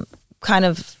kind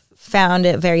of found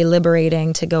it very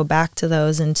liberating to go back to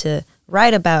those and to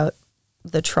write about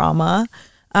the trauma.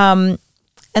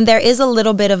 And there is a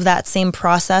little bit of that same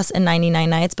process in 99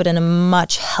 Nights, but in a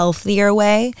much healthier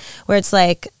way, where it's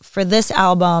like for this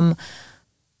album,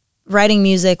 writing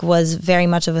music was very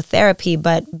much of a therapy,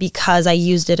 but because I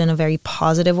used it in a very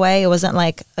positive way, it wasn't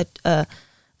like a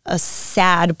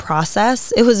sad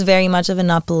process. It was very much of an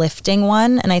uplifting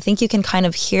one. And I think you can kind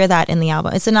of hear that in the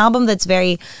album. It's an album that's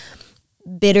very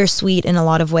bittersweet in a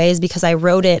lot of ways because I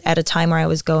wrote it at a time where I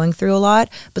was going through a lot.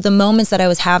 But the moments that I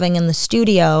was having in the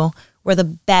studio were the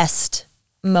best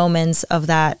moments of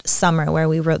that summer where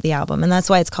we wrote the album. And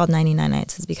that's why it's called 99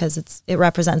 Nights, is because it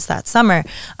represents that summer.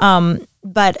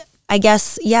 But I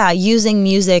guess, using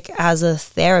music as a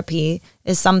therapy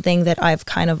is something that I've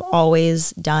kind of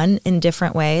always done in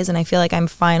different ways. And I feel like I'm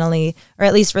finally, or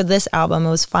at least for this album,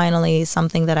 it was finally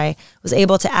something that I was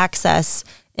able to access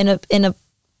in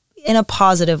a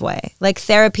positive way. Like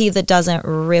therapy that doesn't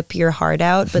rip your heart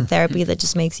out, but therapy that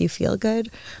just makes you feel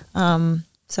good.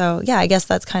 So I guess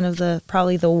that's kind of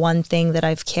probably the one thing that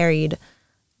I've carried,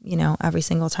 every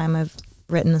single time I've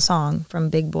written a song from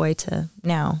Big Boy to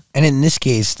now. And in this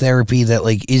case, therapy that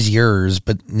like is yours,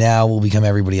 but now will become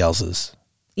everybody else's.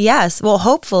 Yes. Well,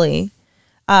 hopefully.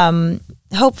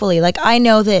 Hopefully. Like, I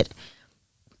know that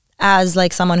as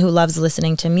like someone who loves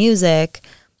listening to music,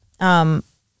 I'm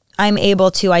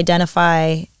able to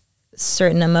identify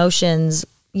certain emotions,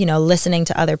 you know, listening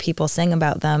to other people sing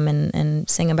about them and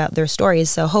sing about their stories.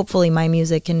 So hopefully my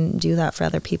music can do that for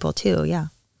other people too. Yeah.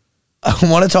 I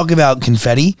want to talk about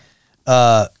Confetti.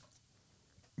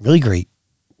 Really great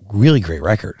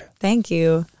record. Thank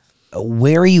you.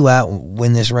 Where are you at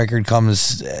when this record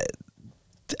comes?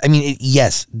 I mean,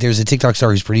 yes, there's a TikTok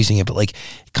star who's producing it, but like,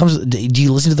 it comes. Do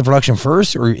you listen to the production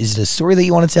first, or is it a story that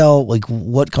you want to tell? Like,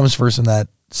 what comes first in that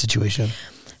situation?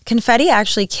 Confetti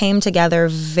actually came together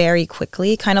very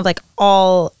quickly, kind of like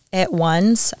all at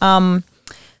once.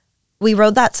 We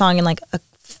wrote that song in like a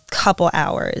couple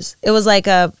hours. It was like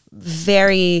a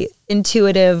very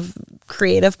intuitive,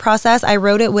 creative process. I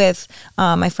wrote it with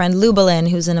my friend Lubalin,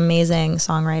 who's an amazing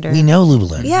songwriter. We know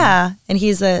Lubalin. Yeah, and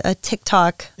he's a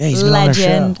TikTok he's been on our show.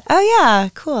 legend. Oh yeah,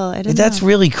 cool. I didn't That's know.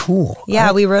 really cool.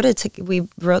 Yeah, we wrote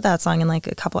that song in like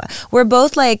a couple. We're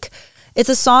both like, it's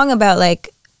a song about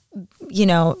like, you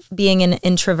know, being an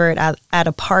introvert at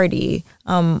a party,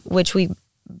 which we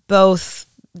both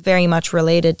very much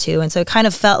related to, and so it kind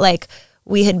of felt like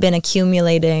we had been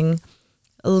accumulating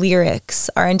lyrics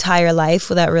our entire life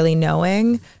without really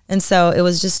knowing, and so it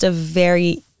was just a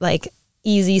very like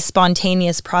easy,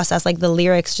 spontaneous process. Like the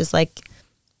lyrics just like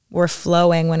were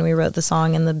flowing when we wrote the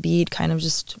song, and the beat kind of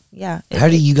just How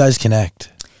do you guys connect?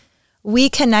 We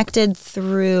connected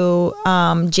through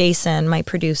Jason, my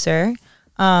producer,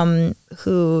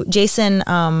 who Jason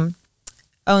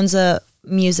owns a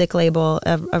music label,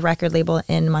 a record label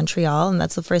in Montreal, and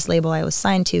that's the first label I was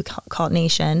signed to, called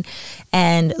Nation.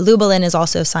 And Lubalin is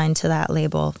also signed to that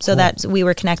label, so that we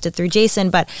were connected through Jason.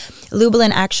 But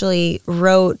Lubalin actually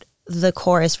wrote the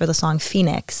chorus for the song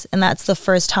Phoenix, and that's the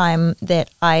first time that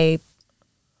I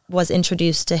was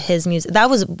introduced to his music. That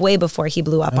was way before he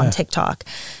blew up on TikTok.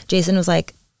 Jason was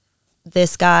like,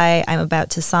 this guy I'm about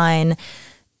to sign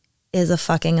is a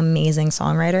fucking amazing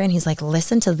songwriter. And he's like,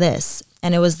 listen to this.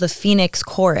 And it was the Phoenix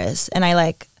chorus. And I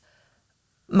like,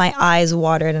 my eyes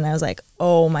watered and I was like,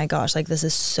 oh my gosh, like this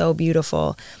is so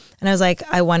beautiful. And I was like,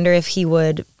 I wonder if he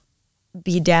would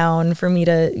be down for me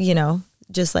to, you know,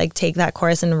 just like take that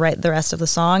chorus and write the rest of the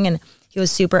song. And he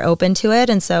was super open to it.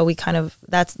 And so we kind of,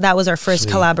 that was our first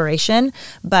collaboration.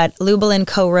 But Lubalin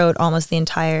co-wrote almost the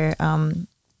entire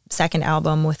second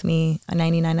album with me,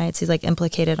 99 Nights. He's like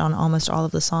implicated on almost all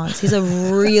of the songs. He's a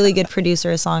really good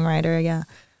producer, a songwriter. Yeah.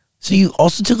 So you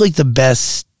also took like the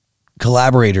best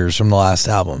collaborators from the last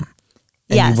album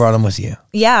and you brought them with you.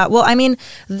 Yeah. Well, I mean,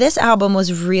 this album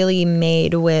was really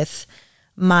made with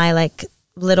my like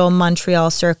little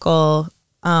Montreal circle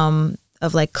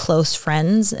of like close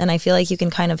friends, and I feel like you can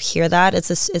kind of hear that.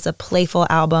 It's a playful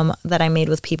album that I made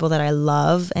with people that I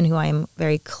love and who I'm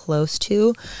very close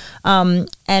to.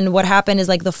 And what happened is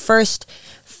like the first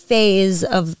phase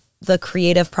of the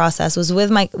creative process was with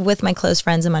my close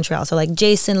friends in Montreal. So like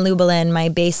Jason Lubalin, my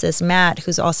bassist Matt,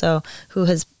 who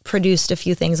has produced a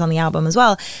few things on the album as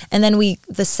well. And then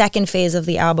the second phase of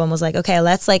the album was like, okay,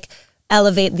 let's like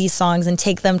elevate these songs and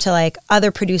take them to like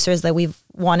other producers that we've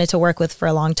wanted to work with for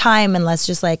a long time, and let's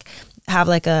just like have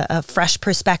like a fresh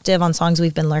perspective on songs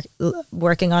we've been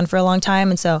working on for a long time.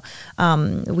 And so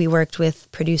we worked with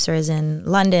producers in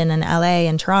London and LA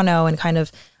and Toronto and kind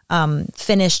of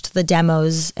finished the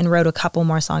demos and wrote a couple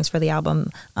more songs for the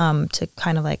album to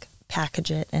kind of like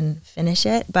package it and finish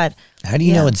it. But how do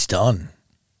you know it's done?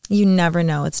 You never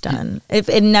know it's done.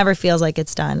 It never feels like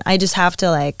it's done. I just have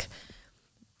to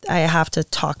I have to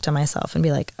talk to myself and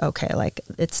be like, okay, like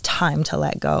it's time to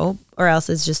let go, or else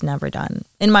it's just never done.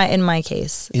 In my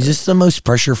case. Is this the most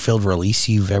pressure-filled release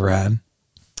you've ever had?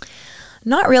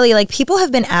 Not really. Like people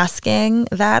have been asking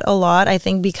that a lot. I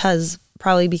think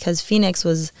probably because Phoenix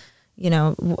was, you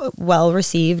know, well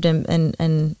received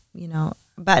and you know,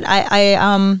 but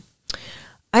I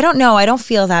don't know. I don't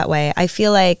feel that way. I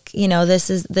feel like, you know,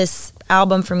 this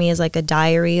album for me is like a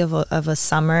diary of a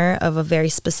summer, of a very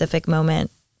specific moment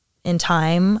in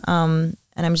time. And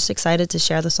I'm just excited to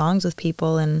share the songs with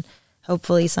people, and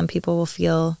hopefully some people will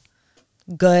feel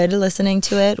good listening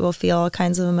to it, will feel all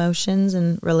kinds of emotions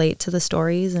and relate to the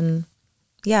stories. And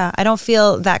yeah, I don't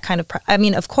feel that kind of, I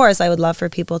mean, of course I would love for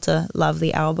people to love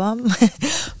the album,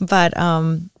 but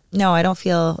no, I don't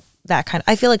feel that kind of,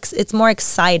 I feel like it's more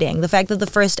exciting. The fact that the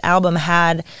first album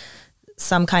had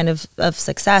some kind of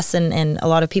success and a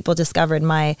lot of people discovered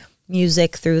my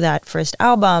music through that first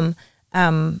album,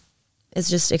 it's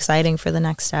just exciting for the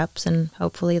next steps, and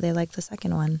hopefully they like the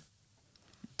second one.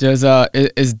 Does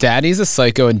is Daddy's a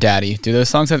Psycho and Daddy? Do those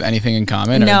songs have anything in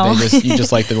common? No. Or you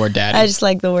just like the word Daddy? I just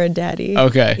like the word daddy.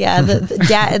 Okay.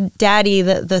 Yeah, Daddy,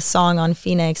 the song on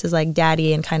Phoenix is like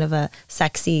daddy in kind of a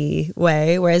sexy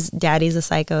way, whereas Daddy's a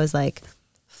Psycho is like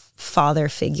father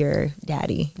figure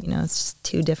daddy. You know, it's just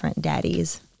two different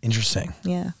daddies. Interesting.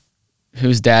 Yeah.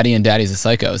 Who's Daddy and Daddy's a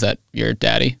Psycho? Is that your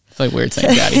daddy? It's like weird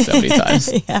saying daddy so many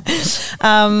times. Yeah.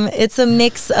 It's a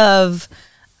mix of...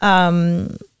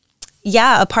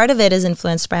 a part of it is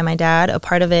influenced by my dad. A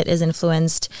part of it is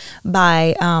influenced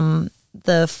by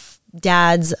the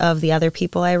dads of the other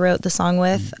people I wrote the song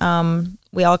with.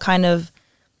 We all kind of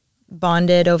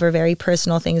bonded over very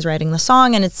personal things writing the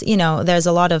song. And it's, you know, there's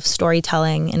a lot of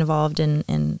storytelling involved in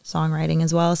songwriting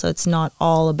as well. So it's not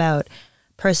all about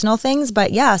personal things.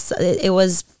 But yes, it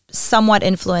was somewhat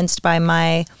influenced by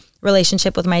my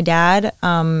relationship with my dad.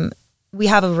 We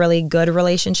have a really good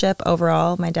relationship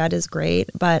overall. My dad is great,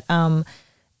 but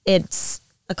it's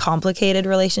a complicated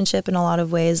relationship in a lot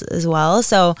of ways as well.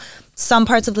 So some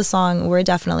parts of the song were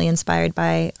definitely inspired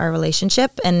by our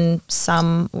relationship, and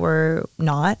some were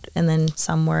not. And then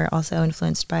some were also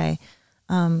influenced by,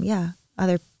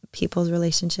 other people's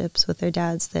relationships with their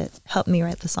dads that helped me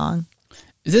write the song.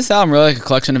 Is this album really like a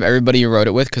collection of everybody you wrote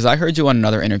it with? Because I heard you on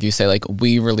another interview say like,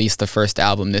 we released the first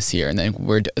album this year, and then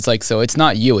it's like, so it's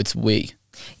not you, it's we.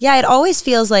 Yeah, it always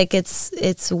feels like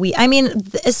it's we. I mean,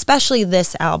 especially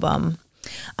this album.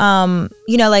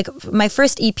 You know, like my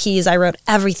first EPs, I wrote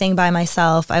everything by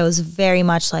myself. I was very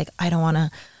much like, I don't want to,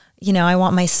 you know, I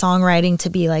want my songwriting to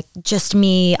be like just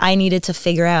me. I needed to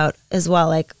figure out as well,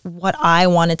 like what I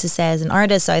wanted to say as an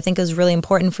artist. So I think it was really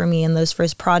important for me in those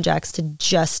first projects to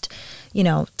just, you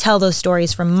know, tell those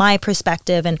stories from my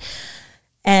perspective.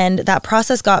 And that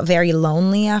process got very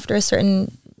lonely after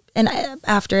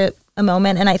after a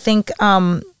moment. And I think,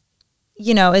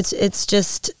 you know, it's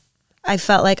just, I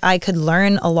felt like I could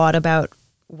learn a lot about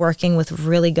working with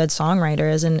really good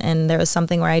songwriters. And there was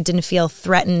something where I didn't feel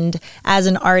threatened as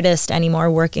an artist anymore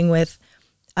working with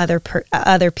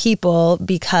other people,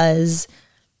 because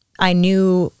I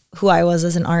knew who I was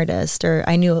as an artist, or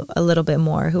I knew a little bit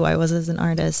more who I was as an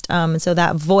artist. And so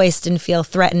that voice didn't feel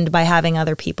threatened by having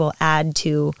other people add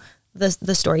to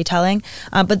the storytelling.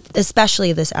 But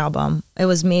especially this album, it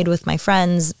was made with my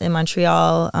friends in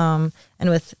Montreal, and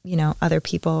with, you know, other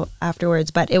people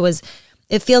afterwards. But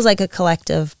it feels like a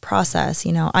collective process.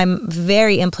 You know, I'm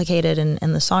very implicated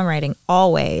in the songwriting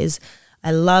always.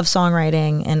 I love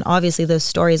songwriting, and obviously those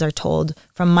stories are told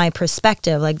from my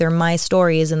perspective, like they're my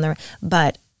stories,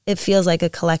 but it feels like a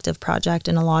collective project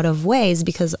in a lot of ways,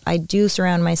 because I do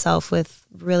surround myself with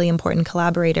really important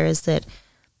collaborators that,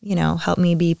 you know, help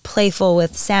me be playful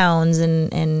with sounds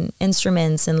and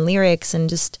instruments and lyrics, and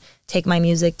just take my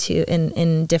music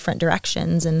in different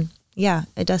directions. And yeah,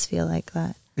 it does feel like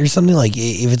that. There's something like,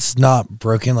 if it's not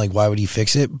broken, like why would you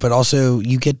fix it? But also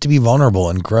you get to be vulnerable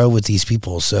and grow with these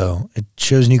people. So it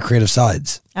shows new creative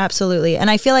sides. Absolutely. And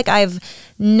I feel like I've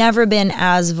never been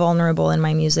as vulnerable in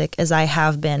my music as I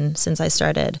have been since I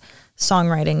started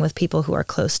songwriting with people who are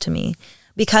close to me,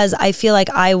 because I feel like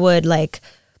I would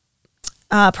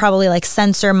probably like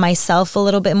censor myself a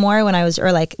little bit more when I was,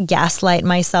 or like gaslight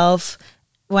myself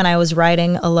when I was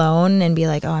writing alone and be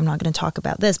like, oh, I'm not going to talk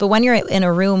about this. But when you're in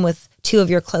a room with two of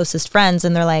your closest friends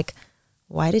and they're like,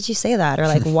 why did you say that? Or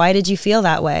like, why did you feel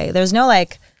that way? There's no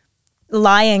like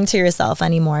lying to yourself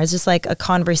anymore. It's just like a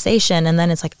conversation. And then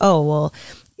it's like, oh, well,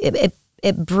 it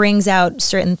brings out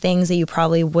certain things that you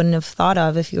probably wouldn't have thought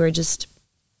of if you were just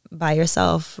by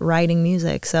yourself writing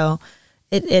music. So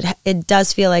it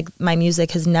does feel like my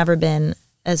music has never been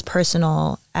as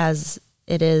personal as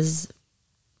it is.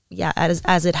 Yeah,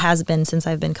 as it has been since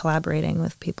I've been collaborating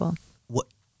with people.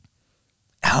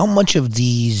 How much of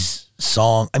these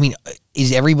songs, I mean,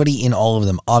 is everybody in all of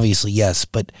them? Obviously, yes,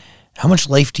 but how much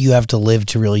life do you have to live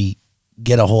to really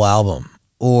get a whole album?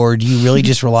 Or do you really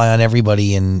just rely on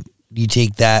everybody and you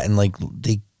take that and like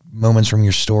take moments from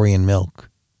your story and milk?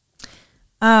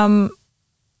 I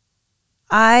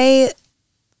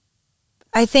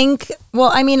think,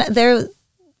 well, I mean,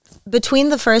 between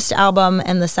the first album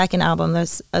and the second album,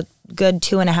 there's a good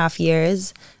 2.5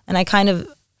 years, and I kind of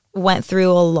went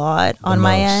through a lot on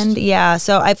my end. Yeah,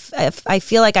 so I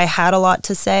feel like I had a lot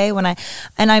to say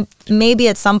I maybe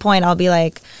at some point I'll be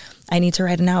like, I need to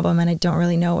write an album and I don't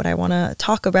really know what I want to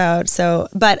talk about. So,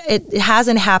 but it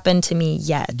hasn't happened to me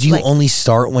yet. Do you only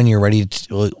start when you're ready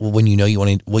to, when you know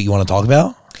what you want to talk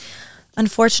about?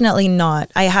 Unfortunately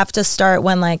not. I have to start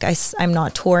when like I'm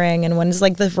not touring, and when it's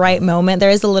like the right moment. There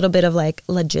is a little bit of like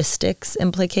logistics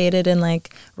implicated in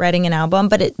like writing an album,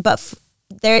 but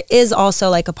there is also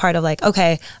like a part of like,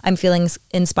 okay, I'm feeling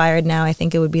inspired now. I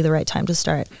think it would be the right time to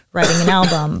start writing an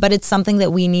album. But it's something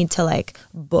that we need to like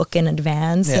book in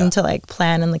advance and to like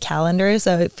plan in the calendar.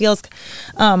 So it feels,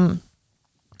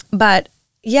 but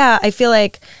yeah, I feel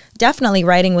like definitely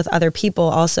writing with other people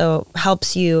also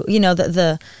helps you, you know,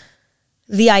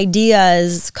 the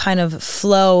ideas kind of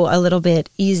flow a little bit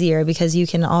easier because you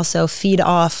can also feed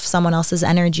off someone else's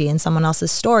energy and someone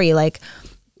else's story. Like,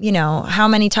 you know, how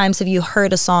many times have you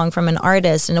heard a song from an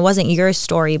artist and it wasn't your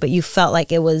story, but you felt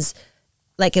like it was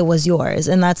yours?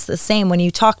 And that's the same when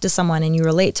you talk to someone and you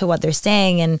relate to what they're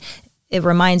saying and it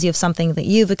reminds you of something that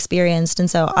you've experienced. And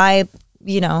so I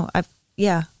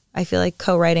feel like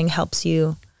co-writing helps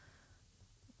you,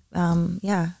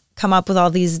 come up with all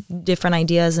these different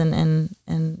ideas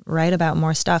and write about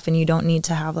more stuff. And you don't need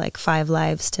to have like 5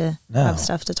 lives to have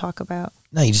stuff to talk about.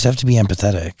 No, you just have to be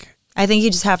empathetic. I think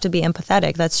you just have to be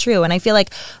empathetic. That's true. And I feel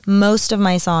like most of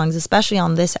my songs, especially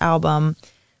on this album,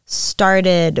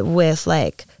 started with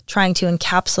like trying to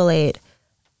encapsulate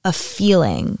a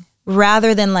feeling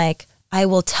rather than like, I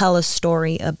will tell a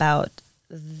story about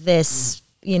this,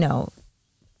 you know,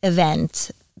 event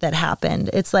that happened.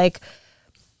 It's like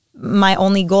my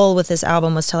only goal with this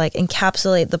album was to like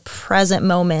encapsulate the present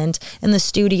moment in the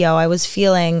studio. I was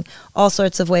feeling all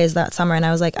sorts of ways that summer and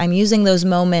I was like, I'm using those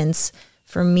moments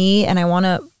for me and I want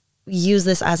to use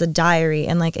this as a diary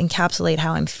and like encapsulate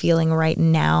how I'm feeling right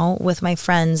now with my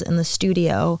friends in the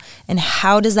studio. And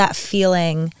how does that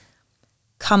feeling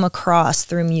come across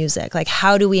through music? Like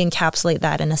how do we encapsulate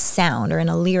that in a sound or in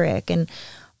a lyric? And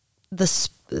the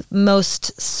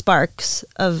most sparks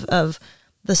of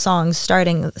the songs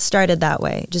started that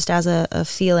way, just as a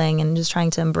feeling and just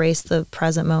trying to embrace the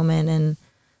present moment and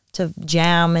to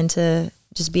jam and to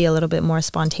just be a little bit more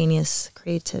spontaneous,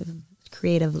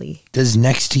 creatively. Does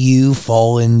Next to You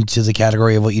fall into the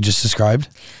category of what you just described?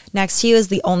 Next to You is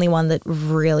the only one that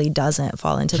really doesn't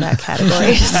fall into that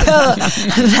category. So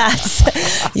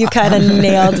that's, you kind of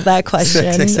nailed that question.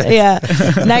 Yeah.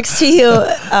 Next to You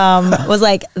was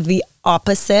like the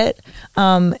opposite.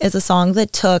 It's a song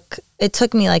that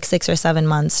took me like 6 or 7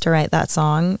 months to write that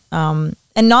song. And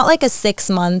not like a 6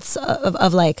 months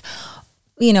of like,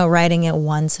 you know, writing it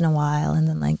once in a while and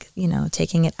then like, you know,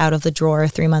 taking it out of the drawer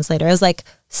 3 months later. It was like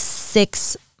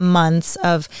 6 months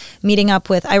of meeting up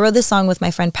with, I wrote this song with my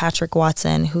friend Patrick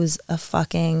Watson, who's a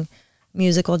fucking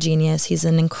musical genius. He's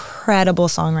an incredible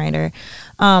songwriter.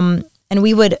 And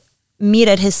we would meet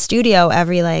at his studio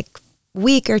every like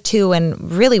week or two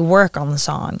and really work on the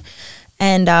song.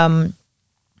 And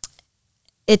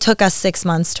it took us 6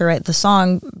 months to write the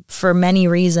song for many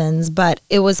reasons, but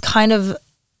it was kind of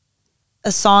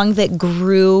a song that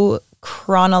grew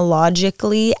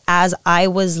chronologically as I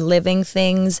was living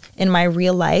things in my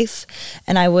real life.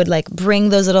 And I would like bring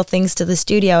those little things to the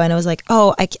studio and it was like,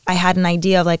 oh, I had an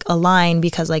idea of like a line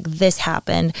because like this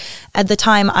happened. At the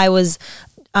time I was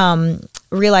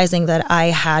realizing that I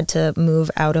had to move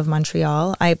out of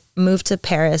Montreal. I moved to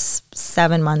Paris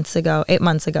 8 months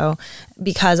ago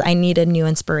because I needed new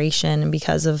inspiration and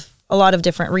because of a lot of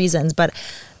different reasons. But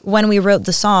when we wrote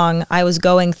the song, I was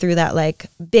going through that like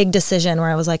big decision where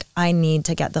I was like, I need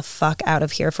to get the fuck out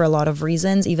of here for a lot of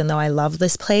reasons, even though I love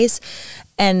this place.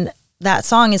 And that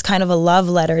song is kind of a love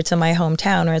letter to my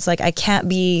hometown where it's like, I can't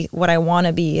be what I want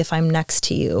to be if I'm next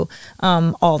to you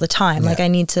all the time. Yeah. Like I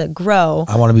need to grow.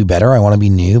 I want to be better. I want to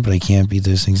be new, but I can't be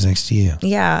those things next to you.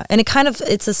 Yeah. And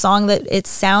it's a song that it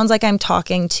sounds like I'm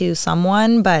talking to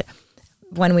someone, but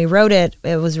when we wrote it,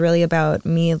 it was really about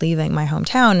me leaving my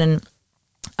hometown. And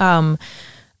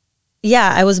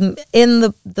I was in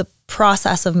the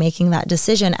process of making that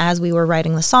decision as we were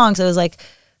writing the song. So it was like,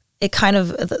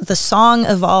 the song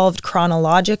evolved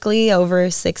chronologically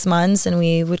over 6 months and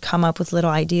we would come up with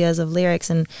little ideas of lyrics.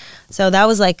 And so that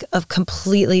was like a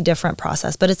completely different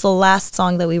process, but it's the last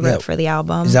song that we wrote for the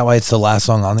album. Is that why it's the last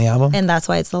song on the album? And that's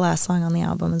why it's the last song on the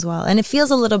album as well. And it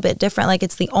feels a little bit different. Like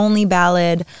it's the only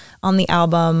ballad on the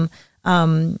album.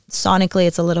 Sonically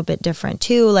it's a little bit different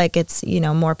too, like it's, you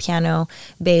know, more piano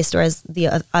based, whereas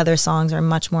the other songs are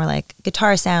much more like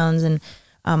guitar sounds. And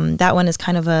that one is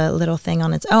kind of a little thing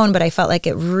on its own, but I felt like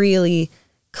it really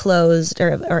closed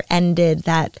or ended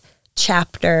that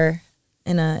chapter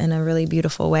in a really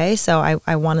beautiful way. So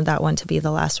I wanted that one to be the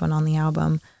last one on the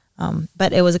album,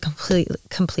 but it was a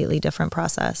completely different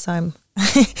process. So I'm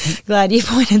glad you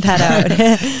pointed that out.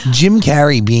 Jim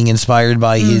Carrey being inspired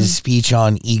by his speech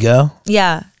on ego.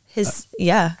 Yeah.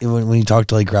 When he talked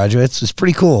to like graduates, it's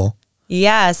pretty cool.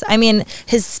 Yes. I mean,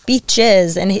 his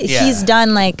speeches, and he's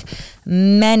done like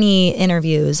many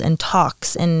interviews and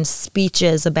talks and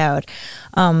speeches about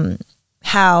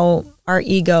how our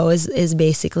ego is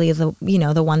basically the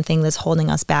the one thing that's holding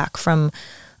us back from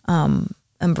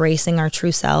embracing our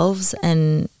true selves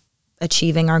and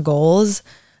achieving our goals.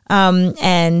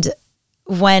 And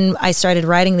when I started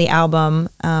writing the album,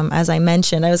 as I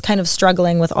mentioned, I was kind of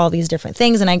struggling with all these different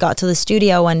things. And I got to the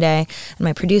studio one day and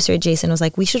my producer, Jason, was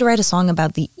like, we should write a song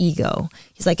about the ego.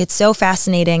 He's like, it's so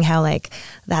fascinating how like,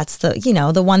 that's the,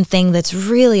 the one thing that's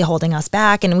really holding us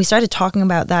back. And we started talking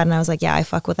about that. And I was like, yeah, I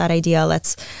fuck with that idea.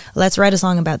 Let's write a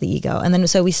song about the ego. And then,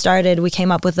 so we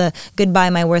came up with a goodbye,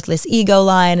 my worthless ego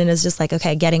line. And it's just like,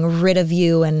 okay, getting rid of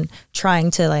you and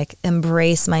trying to like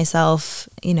embrace myself,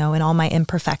 in all my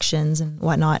imperfections and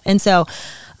whatnot. And so,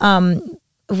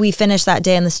 we finished that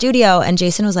day in the studio and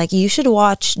Jason was like, you should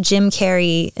watch Jim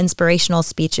Carrey inspirational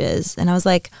speeches. And I was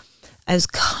like, I was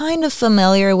kind of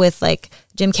familiar with like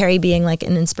Jim Carrey being like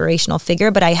an inspirational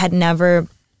figure, but I had never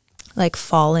like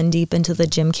fallen deep into the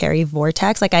Jim Carrey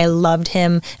vortex. Like I loved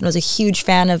him and was a huge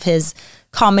fan of his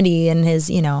comedy and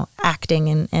his,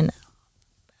 acting and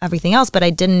everything else, but I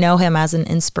didn't know him as an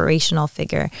inspirational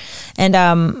figure. And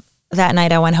that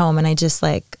night I went home and I just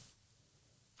like,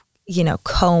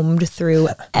 combed through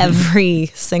every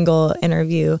single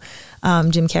interview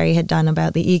Jim Carrey had done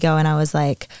about the ego. And I was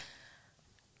like,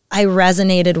 I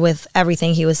resonated with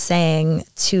everything he was saying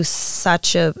to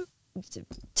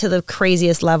the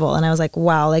craziest level. And I was like,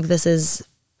 wow, like this is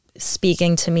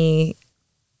speaking to me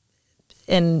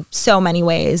in so many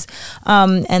ways.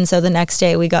 And so the next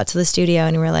day we got to the studio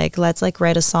and we were like, let's like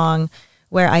write a song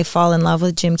where I fall in love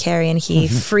with Jim Carrey and he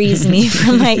frees me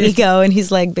from my ego and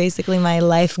he's like basically my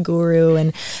life guru.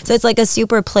 And so it's like a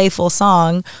super playful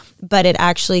song, but it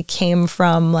actually came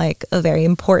from like a very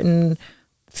important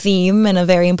theme and a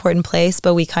very important place,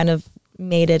 but we kind of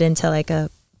made it into like a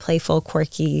playful,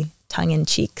 quirky,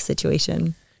 tongue-in-cheek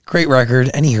situation. Great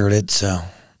record, and he heard it, so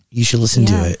you should listen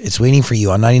to it. It's waiting for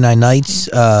you on 99 Nights.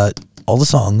 All the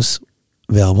songs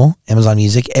available, Amazon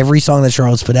Music. Every song that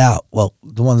Charlotte's put out, well,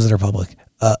 the ones that are public,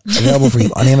 available for you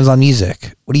on Amazon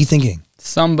Music. What are you thinking?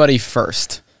 Somebody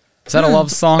First. Is that a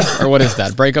love song or what is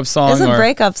that? Breakup song? It's a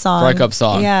breakup song. Breakup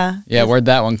song. Yeah. Yeah, where'd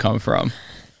that one come from?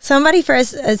 Somebody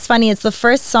First. It's funny. It's the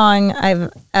first song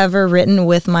I've ever written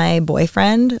with my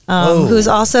boyfriend, who's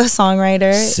also a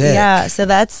songwriter. Sick. Yeah. So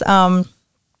that's and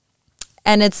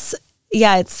it's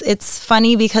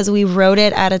funny because we wrote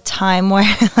it at a time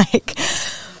where like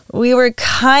we were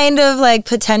kind of like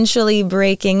potentially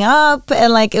breaking up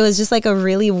and like it was just like a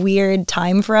really weird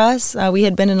time for us. We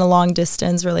had been in a long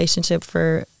distance relationship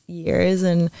for years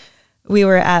and we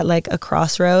were at like a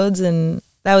crossroads, and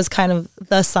that was kind of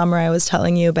the summer I was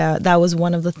telling you about. That was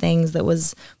one of the things that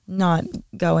was not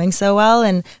going so well,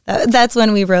 and that's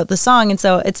when we wrote the song. And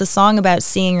so it's a song about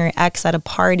seeing your ex at a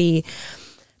party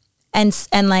and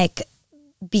like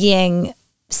being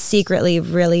secretly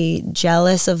really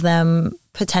jealous of them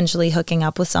potentially hooking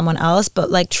up with someone else, but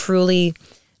like truly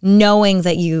knowing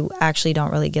that you actually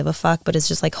don't really give a fuck, but it's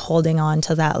just like holding on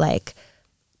to that, like,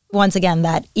 once again,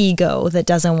 that ego that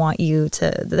doesn't want you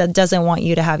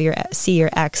to have see your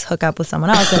ex hook up with someone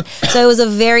else. And so it was a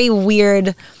very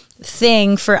weird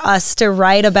thing for us to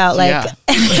write about, like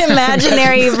an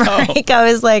imaginary break. I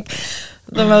was like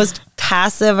the most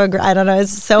passive, I don't know,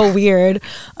 it's so weird.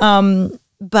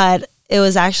 But it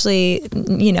was actually,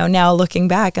 now looking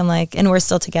back, I'm like, and we're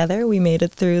still together. We made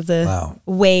it through the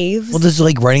waves. Well, does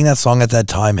like writing that song at that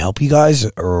time help you guys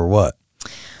or what?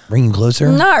 Bring you closer?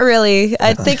 Not really.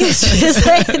 I think it's just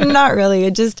like, not really.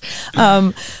 It just,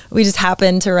 we just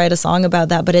happened to write a song about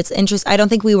that. But it's interesting. I don't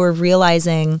think we were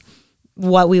realizing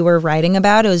what we were writing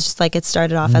about. It was just like, it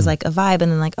started off as like a vibe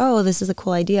and then like, oh, this is a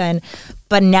cool idea.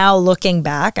 But now looking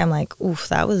back, I'm like, oof,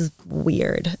 that was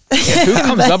weird. Yeah, who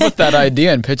comes up with that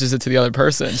idea and pitches it to the other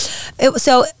person?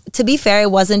 So to be fair,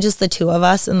 it wasn't just the two of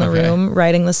us in the room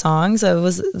writing the song. So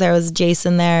there was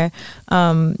Jason there.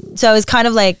 So it was kind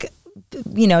of like,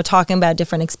 talking about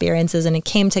different experiences, and it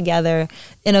came together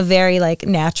in a very like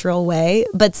natural way,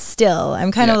 but still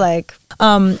I'm kind of like,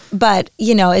 but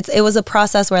it was a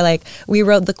process where like we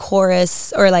wrote the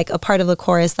chorus or like a part of the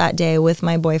chorus that day with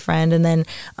my boyfriend. And then,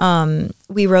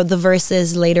 we wrote the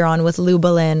verses later on with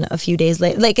Lubalin a few days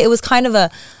later. Like it was kind of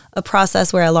a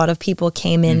process where a lot of people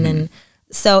came in. And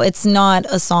so it's not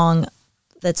a song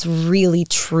that's really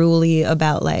truly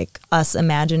about like us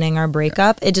imagining our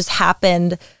breakup. It just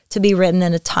happened to be written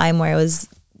in a time where it was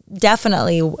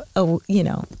definitely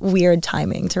weird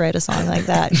timing to write a song like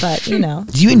that. But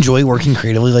do you enjoy working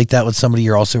creatively like that with somebody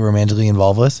you're also romantically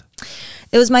involved with?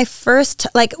 It was my first,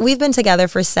 like, we've been together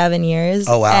for 7 years.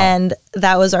 Oh, wow. And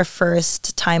that was our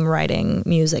first time writing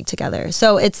music together.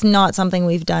 So it's not something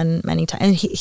we've done many times. And